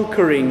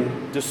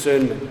conquering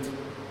discernment.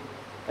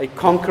 A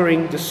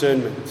conquering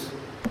discernment.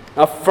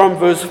 Now from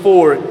verse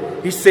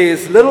 4, he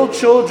says, little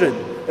children,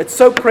 it's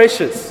so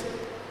precious.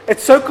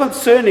 It's so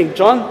concerning.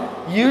 John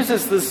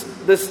uses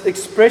this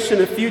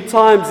expression a few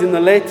times in the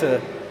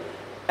letter.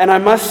 And I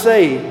must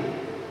say,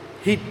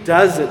 he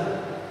does it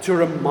to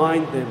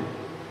remind them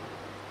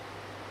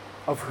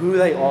of who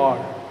they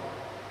are.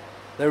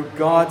 They're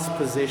God's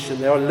possession.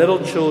 They are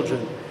little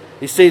children.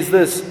 He says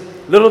this,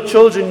 little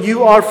children,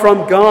 you are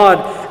from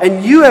God,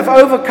 and you have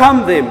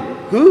overcome them.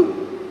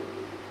 Who?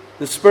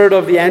 The spirit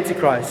of the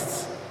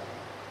Antichrists.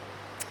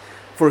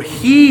 For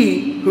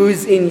he who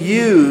is in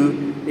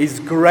you is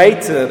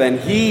greater than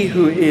he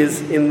who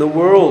is in the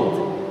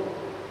world.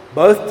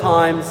 Both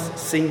times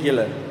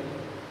singular.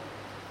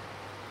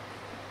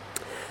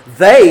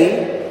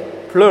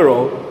 They,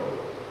 plural,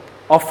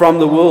 are from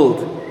the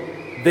world.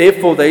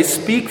 Therefore they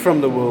speak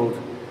from the world,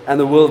 and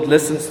the world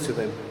listens to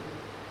them.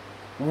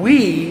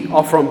 We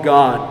are from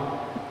God.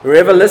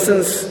 Whoever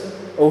listens,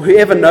 or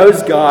whoever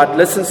knows God,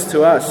 listens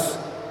to us.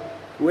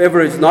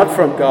 Whoever is not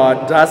from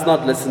God does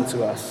not listen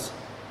to us.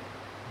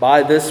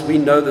 By this we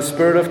know the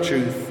spirit of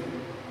truth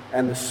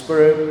and the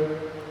spirit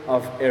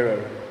of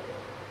error.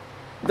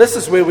 This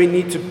is where we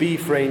need to be,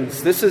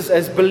 friends. This is,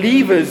 as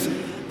believers,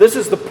 this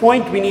is the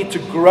point we need to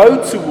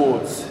grow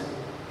towards.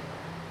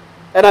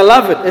 And I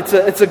love it.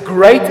 It's a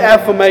great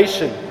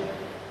affirmation.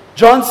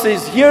 John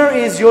says, here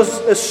is your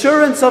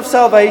assurance of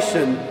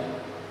salvation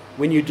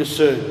when you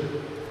discern.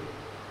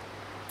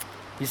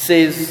 He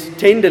says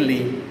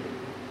tenderly,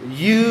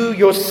 you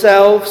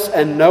yourselves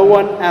and no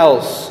one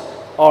else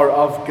are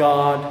of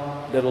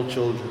God, little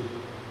children.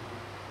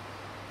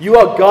 You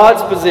are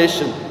God's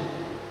possession.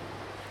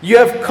 You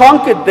have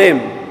conquered them.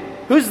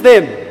 Who's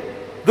them?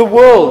 The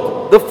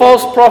world, the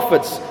false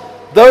prophets,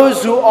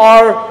 those who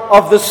are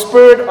of the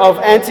spirit of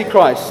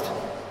Antichrist.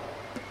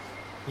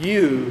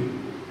 You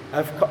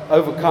have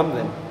overcome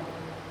them.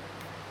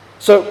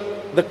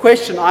 So the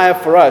question I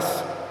have for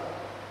us,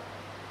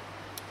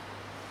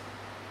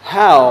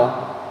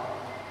 how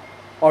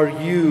are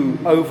you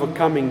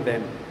overcoming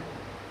them?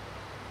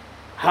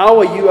 How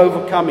are you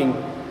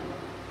overcoming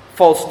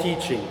false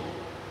teaching?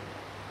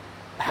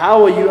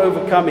 How are you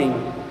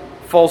overcoming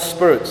false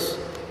spirits?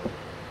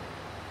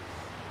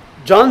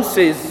 John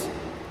says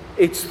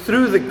it's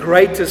through the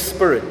greatest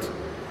Spirit.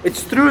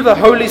 It's through the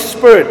Holy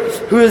Spirit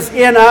who is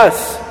in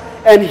us.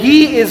 And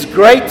He is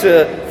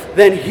greater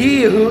than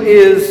he who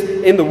is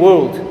in the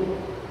world.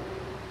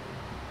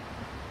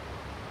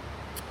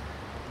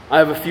 I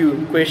have a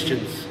few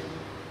questions.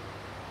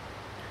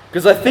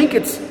 Because I think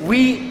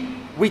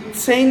we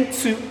tend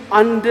to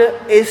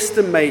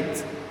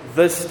underestimate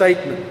this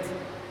statement.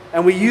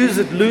 And we use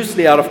it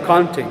loosely out of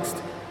context.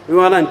 We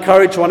want to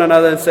encourage one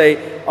another and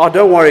say, oh,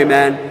 don't worry,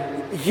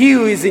 man. He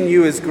who is in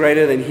you is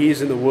greater than he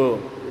is in the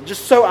world.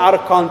 Just so out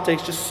of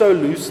context, just so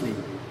loosely.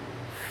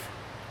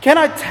 Can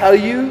I tell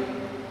you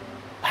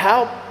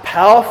how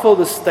powerful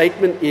the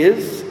statement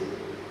is?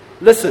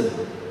 Listen.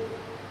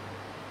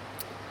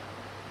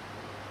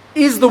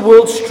 Is the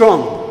world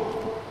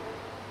strong?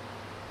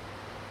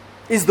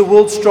 Is the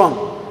world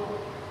strong?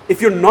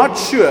 If you're not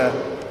sure,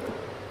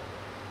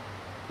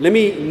 let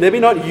me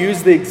not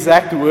use the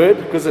exact word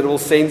because it will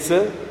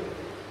censor.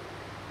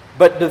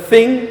 But the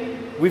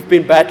thing we've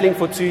been battling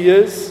for 2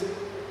 years,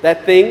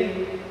 that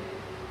thing,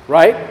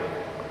 right?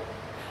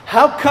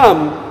 How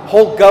come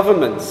whole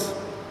governments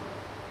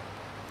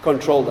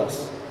controlled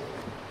us?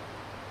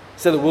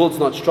 So the world's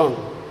not strong.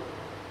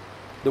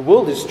 The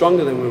world is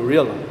stronger than we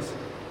realize.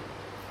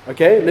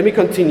 Okay, let me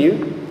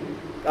continue.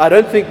 I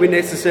don't think we're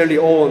necessarily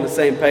all on the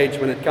same page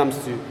when it comes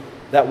to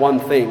that one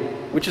thing,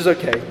 which is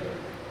okay.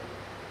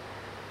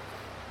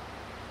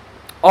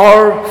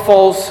 Are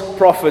false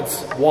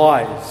prophets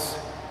wise?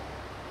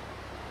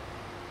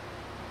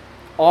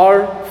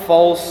 Are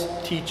false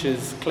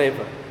teachers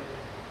clever?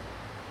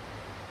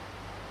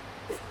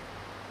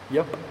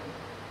 Yep,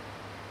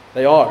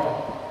 they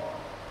are.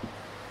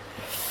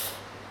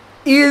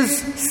 Is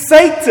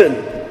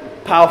Satan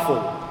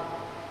powerful?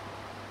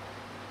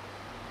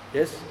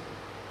 Yes?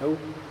 No?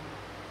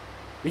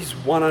 He's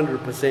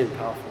 100%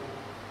 powerful.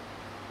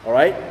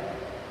 Alright?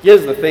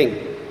 Here's the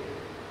thing.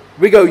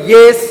 We go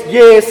yes,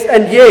 yes,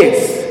 and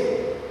yes.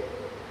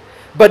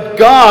 But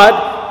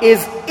God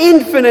is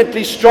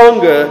infinitely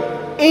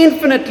stronger,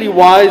 infinitely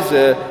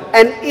wiser,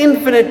 and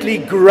infinitely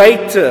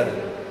greater.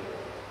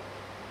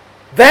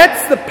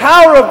 That's the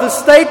power of the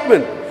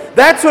statement.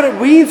 That's what it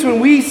means when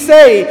we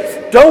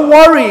say, don't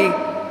worry,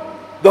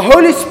 the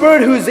Holy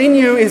Spirit who is in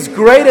you is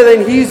greater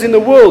than He is in the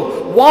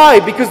world. Why?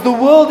 Because the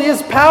world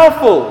is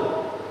powerful.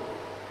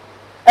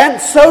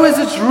 And so is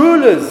its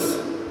rulers.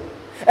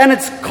 And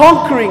it's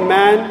conquering,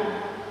 man.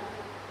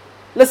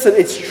 Listen,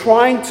 it's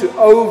trying to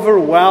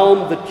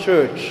overwhelm the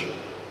church.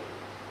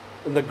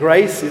 And the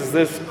grace is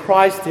this: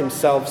 Christ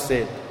Himself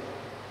said,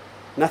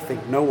 nothing,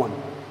 no one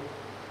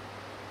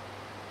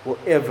will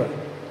ever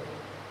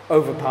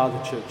overpower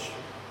the church.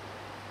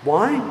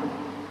 Why?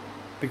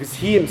 Because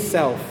He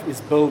Himself is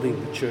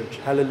building the church.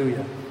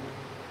 Hallelujah.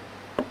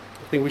 I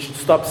think we should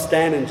stop,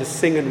 stand, and just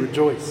sing and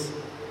rejoice.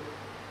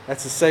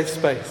 That's a safe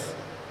space.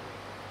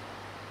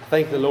 I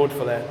thank the Lord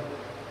for that.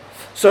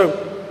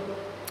 So,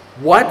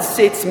 what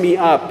sets me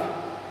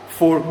up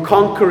for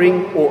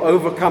conquering or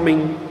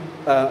overcoming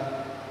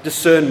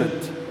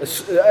discernment?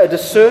 A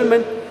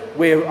discernment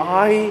where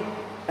I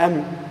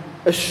am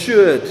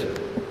assured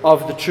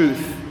of the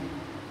truth.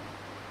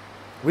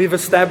 We've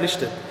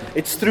established it.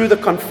 It's through the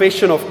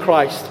confession of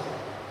Christ.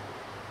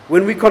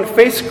 When we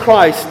confess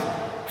Christ,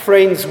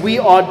 friends, we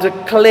are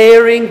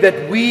declaring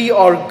that we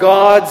are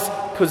God's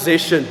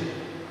possession.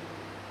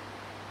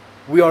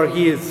 We are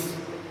His.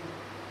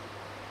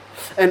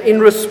 And in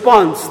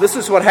response, this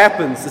is what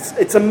happens.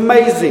 It's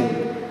amazing.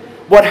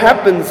 What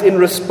happens in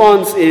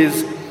response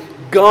is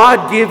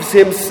God gives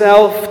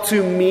Himself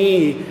to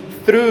me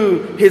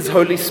through His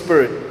Holy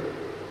Spirit.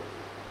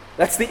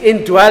 That's the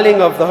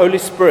indwelling of the Holy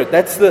Spirit.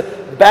 That's the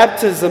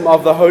baptism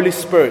of the Holy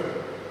Spirit.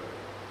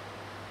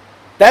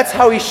 That's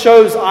how He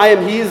shows I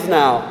am His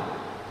now.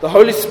 The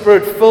Holy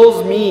Spirit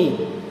fills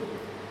me.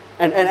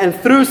 And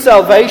through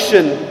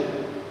salvation,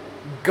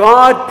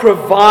 God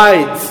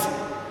provides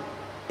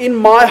in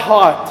my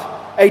heart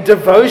a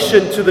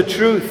devotion to the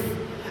truth,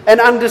 an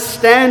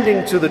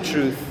understanding to the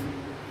truth.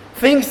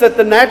 Things that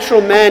the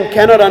natural man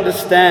cannot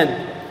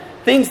understand.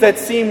 Things that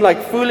seem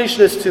like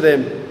foolishness to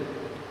them,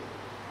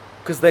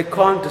 because they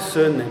can't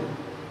discern them.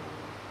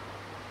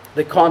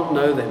 They can't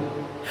know them.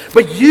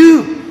 But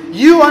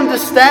you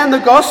understand the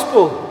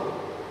gospel.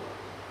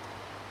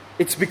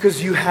 It's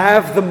because you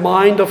have the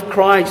mind of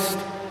Christ.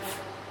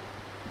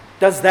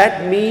 Does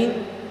that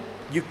mean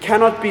you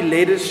cannot be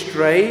led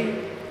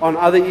astray on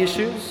other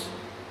issues?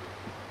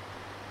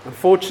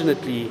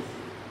 Unfortunately,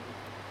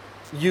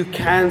 you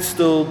can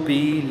still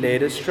be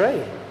led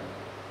astray.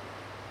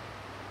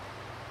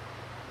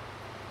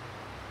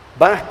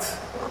 But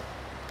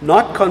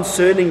not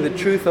concerning the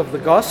truth of the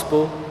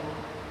gospel,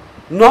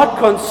 not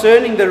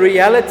concerning the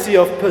reality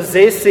of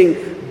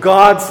possessing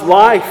God's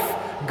life,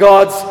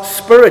 God's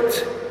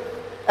Spirit.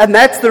 And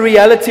that's the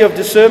reality of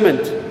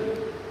discernment.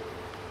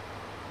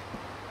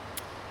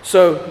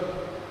 So,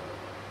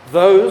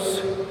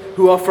 those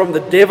who are from the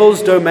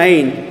devil's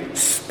domain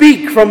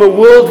speak from a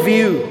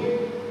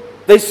worldview.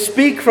 They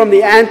speak from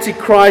the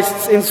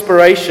Antichrist's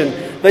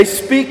inspiration. They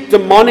speak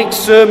demonic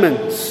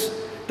sermons.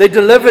 They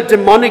deliver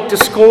demonic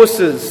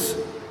discourses.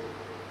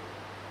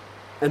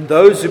 And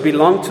those who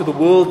belong to the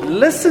world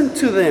listen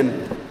to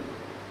them.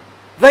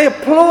 They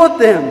applaud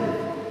them.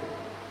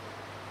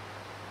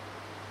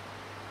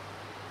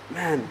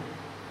 Man,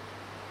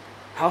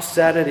 how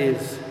sad it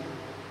is.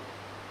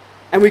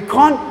 And we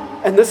can't,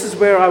 and this is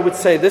where I would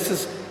say, this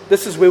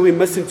is where we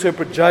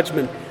misinterpret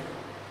judgment.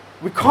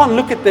 We can't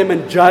look at them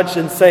and judge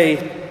and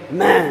say,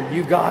 man,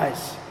 you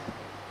guys,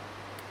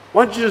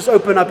 why don't you just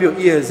open up your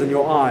ears and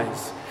your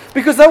eyes?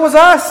 Because that was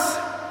us.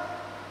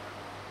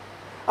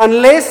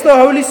 Unless the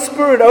Holy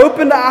Spirit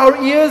opened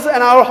our ears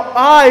and our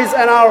eyes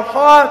and our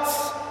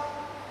hearts,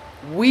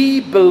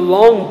 we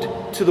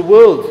belonged to the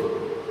world.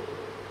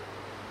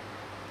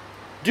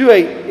 Do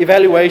an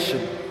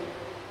evaluation.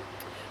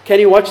 Can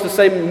you watch the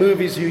same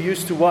movies you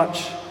used to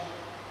watch?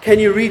 Can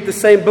you read the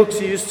same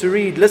books you used to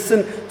read?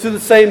 Listen to the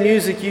same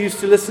music you used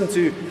to listen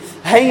to?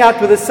 Hang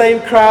out with the same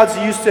crowds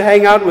you used to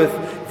hang out with?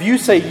 If you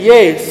say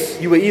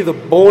yes, you were either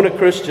born a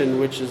Christian,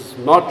 which is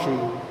not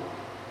true,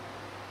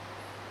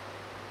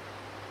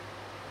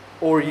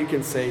 or you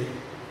can say,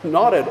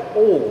 not at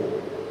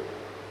all,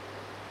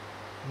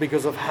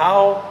 because of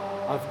how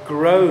I've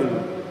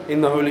grown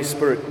in the Holy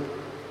Spirit.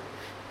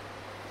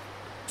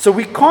 So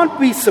we can't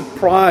be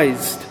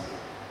surprised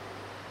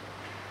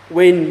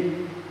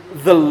when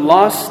the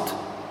lost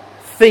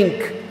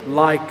think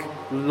like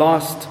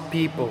lost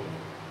people.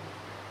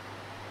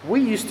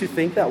 We used to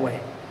think that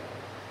way.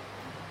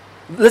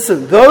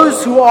 Listen,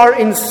 those who are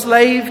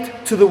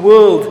enslaved to the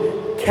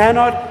world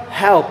cannot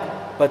help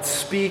but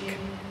speak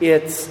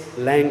its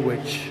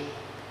language.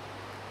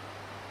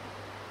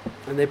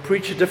 And they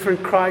preach a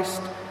different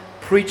Christ,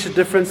 preach a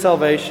different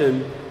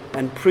salvation,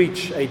 and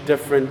preach a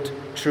different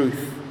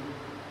truth.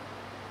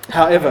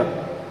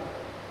 However,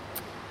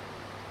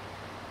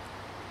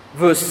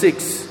 verse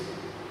 6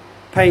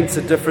 paints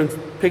a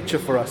different picture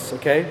for us,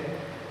 okay?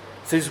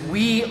 It says,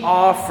 we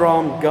are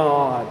from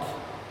God.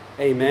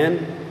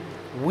 Amen.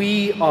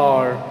 We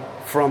are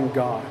from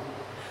God.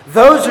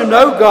 Those who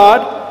know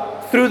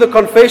God through the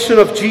confession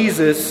of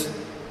Jesus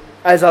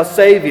as our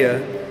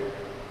Savior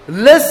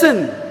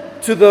listen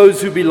to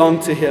those who belong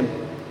to Him.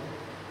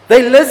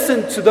 They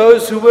listen to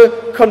those who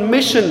were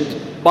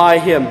commissioned by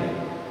Him.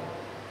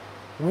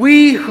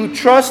 We who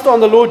trust on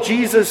the Lord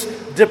Jesus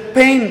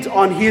depend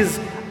on His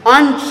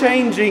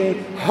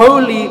unchanging,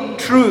 holy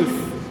truth,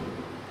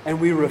 and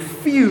we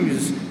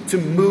refuse to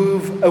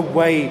move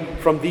away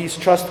from these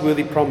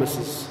trustworthy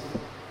promises.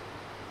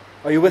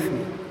 Are you with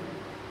me?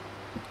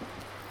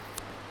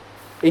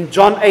 In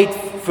John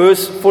 8,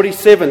 verse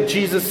 47,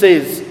 Jesus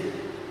says,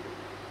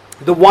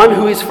 the one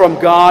who is from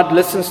God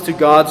listens to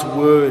God's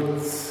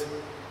words.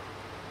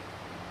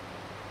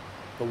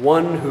 The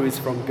one who is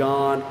from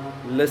God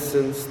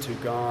listens to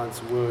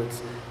God's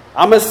words.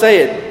 I must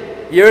say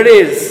it. Here it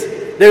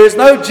is. There is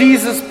no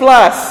Jesus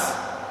plus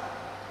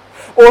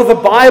or the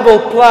Bible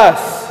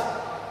plus.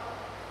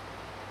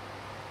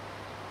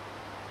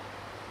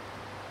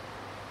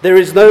 There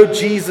is no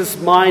Jesus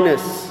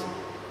minus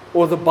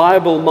or the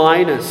Bible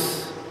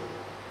minus,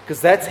 because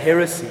that's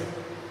heresy.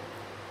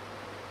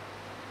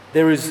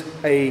 There is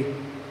a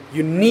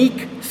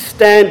unique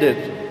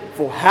standard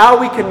for how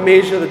we can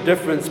measure the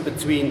difference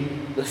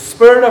between the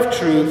spirit of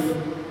truth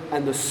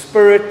and the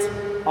spirit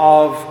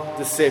of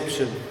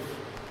deception.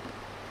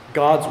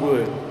 God's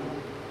Word.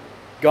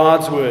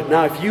 God's Word.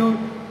 Now, if you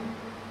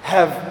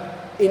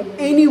have in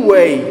any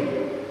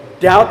way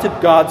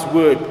doubted God's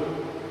Word,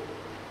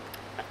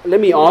 let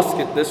me ask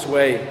it this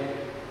way.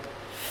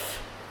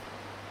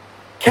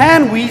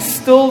 Can we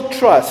still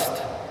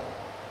trust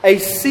a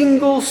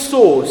single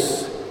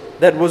source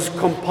that was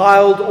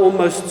compiled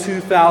almost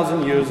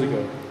 2,000 years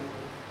ago?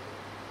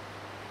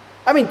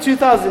 I mean,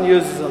 2,000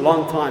 years is a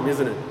long time,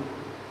 isn't it?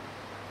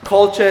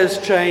 Culture has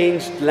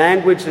changed,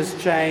 language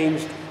has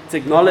changed,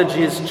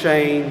 technology has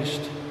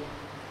changed.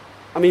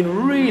 I mean,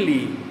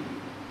 really,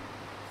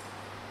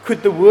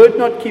 could the Word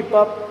not keep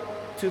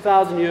up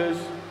 2,000 years?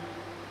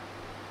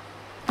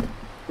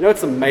 You know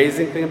what's the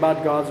amazing thing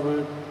about God's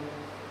Word?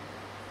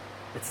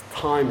 It's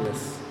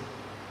timeless.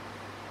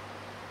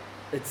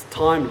 It's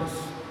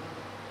timeless.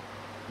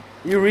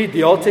 You read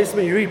the Old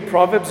Testament, you read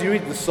Proverbs, you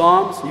read the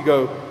Psalms, you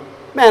go,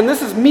 man,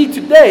 this is me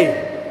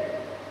today.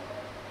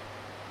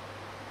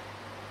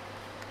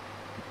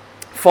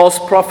 False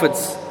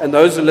prophets and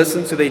those who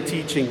listen to their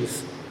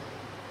teachings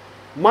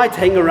might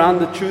hang around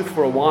the truth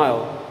for a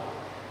while,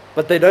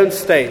 but they don't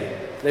stay.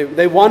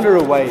 They wander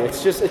away.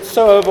 It's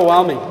so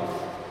overwhelming.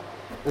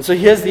 And so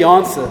here's the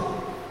answer.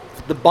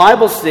 The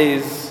Bible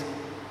says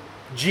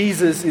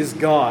Jesus is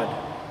God.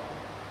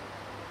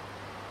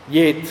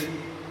 Yet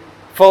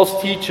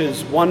false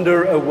teachers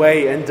wander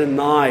away and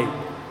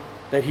deny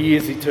that He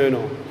is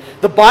eternal.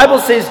 The Bible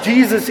says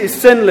Jesus is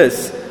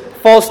sinless.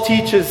 False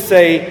teachers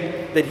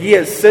say that He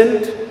has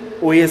sinned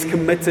or He has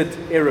committed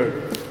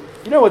error.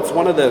 You know what's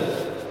one of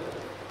the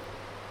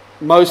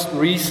most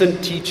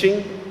recent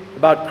teaching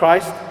about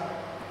Christ?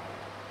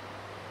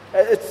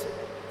 It's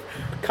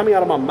coming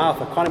out of my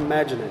mouth. I can't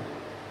imagine it.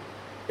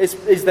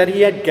 Is that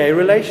He had gay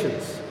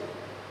relations.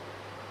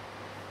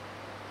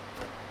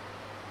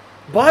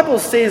 Bible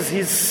says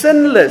He's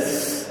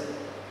sinless.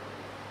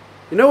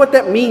 You know what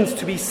that means,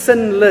 to be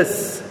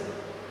sinless?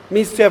 It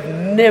means to have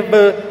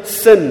never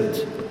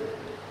sinned.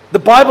 The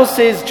Bible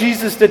says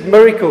Jesus did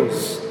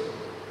miracles.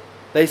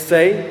 They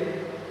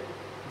say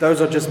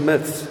those are just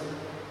myths.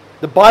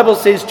 The Bible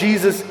says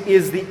Jesus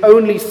is the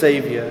only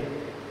Savior.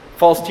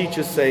 False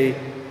teachers say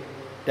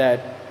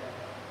that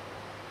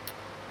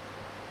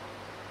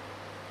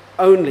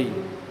only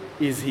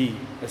is He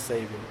a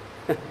Savior.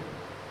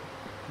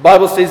 The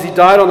Bible says He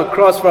died on the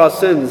cross for our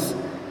sins.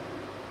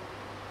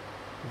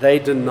 They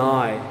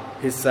deny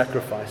His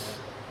sacrifice.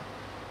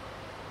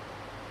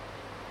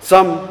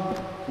 Some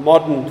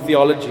modern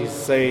theologies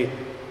say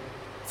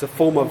it's a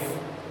form of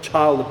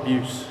child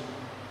abuse.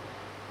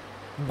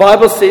 The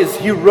Bible says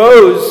He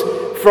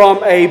rose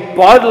from a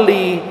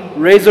bodily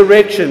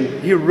resurrection.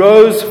 He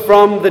rose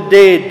from the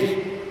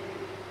dead.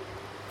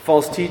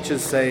 False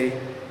teachers say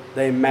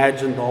they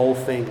imagined the whole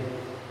thing.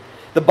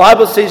 The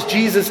Bible says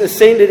Jesus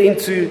ascended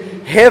into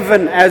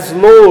heaven as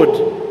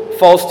Lord.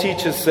 False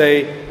teachers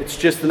say it's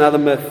just another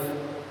myth.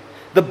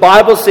 The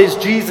Bible says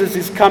Jesus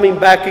is coming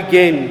back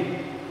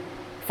again.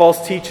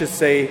 False teachers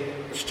say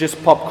it's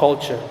just pop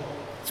culture.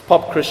 It's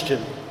pop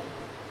Christian.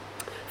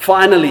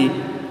 Finally,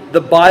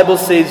 the Bible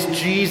says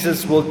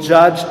Jesus will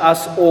judge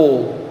us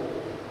all.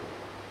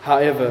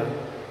 However,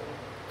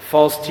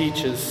 false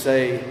teachers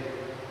say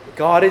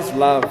God is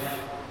love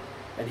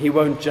and He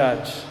won't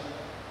judge.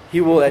 He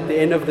will, at the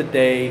end of the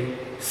day,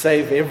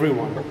 save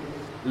everyone.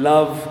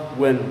 Love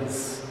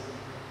wins.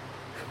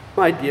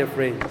 My dear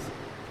friends,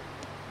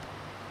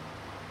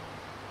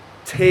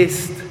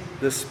 test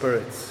the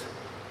spirits.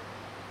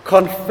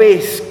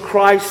 Confess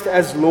Christ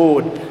as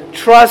Lord.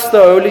 Trust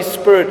the Holy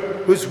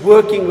Spirit who's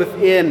working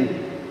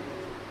within.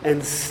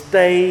 And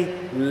stay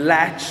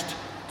latched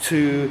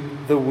to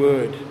the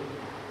Word.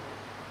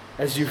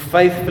 as you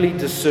faithfully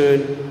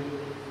discern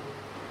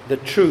the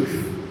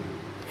truth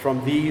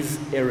from these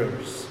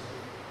errors.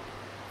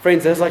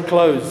 Friends, as I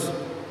close,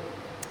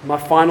 my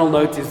final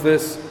note is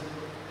this.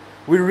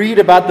 We read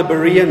about the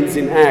Bereans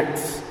in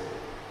Acts,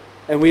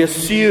 and we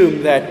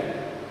assume that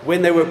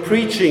when they were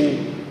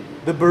preaching,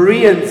 the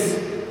Bereans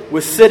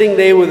were sitting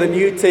there with the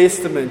New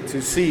Testament to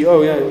see,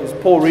 oh yeah, is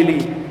Paul really?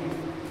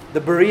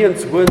 The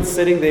Bereans weren't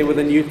sitting there with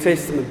the New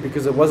Testament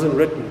because it wasn't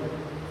written.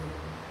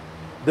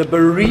 The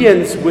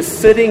Bereans were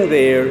sitting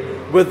there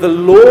with the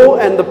law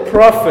and the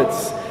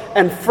prophets,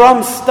 and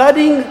from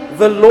studying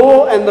the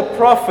law and the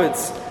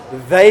prophets,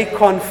 they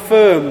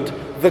confirmed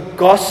the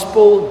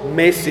gospel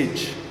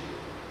message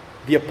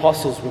the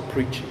apostles were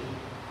preaching.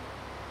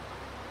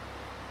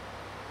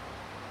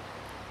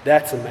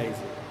 That's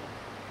amazing.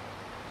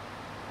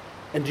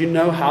 And do you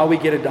know how we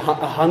get a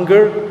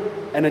hunger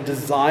and a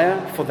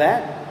desire for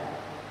that?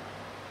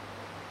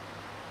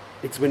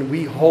 It's when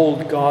we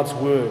hold God's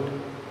word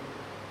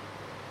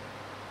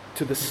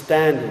to the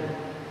standard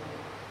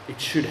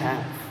it should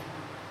have.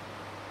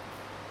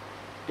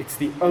 It's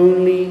the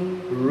only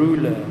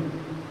ruler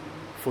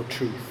for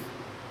truth.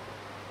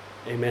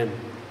 Amen.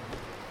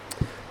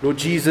 Lord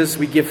Jesus,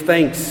 we give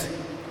thanks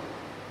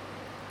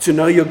to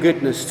know your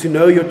goodness, to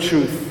know your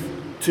truth,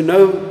 to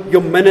know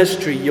your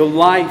ministry, your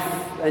life,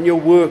 and your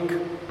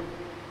work,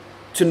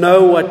 to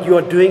know what you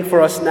are doing for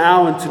us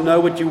now and to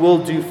know what you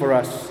will do for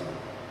us.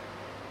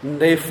 And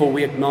therefore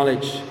we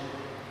acknowledge,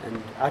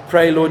 and I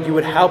pray, Lord, you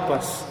would help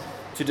us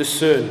to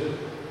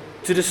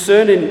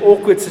discern in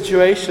awkward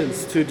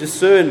situations, to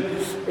discern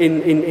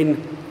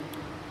in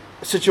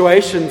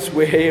situations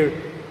where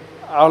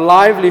our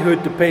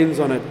livelihood depends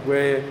on it,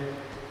 where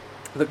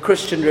the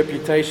Christian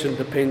reputation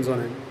depends on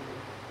it.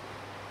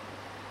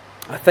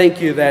 I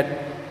thank you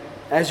that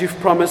as you've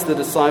promised the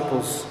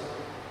disciples,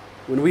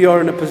 when we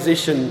are in a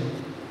position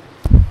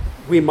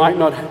we might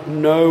not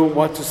know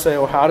what to say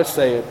or how to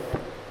say it,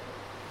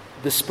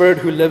 the Spirit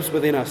who lives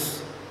within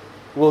us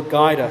will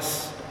guide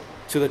us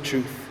to the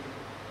truth.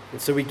 And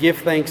so we give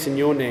thanks in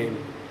your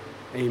name.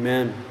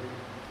 Amen.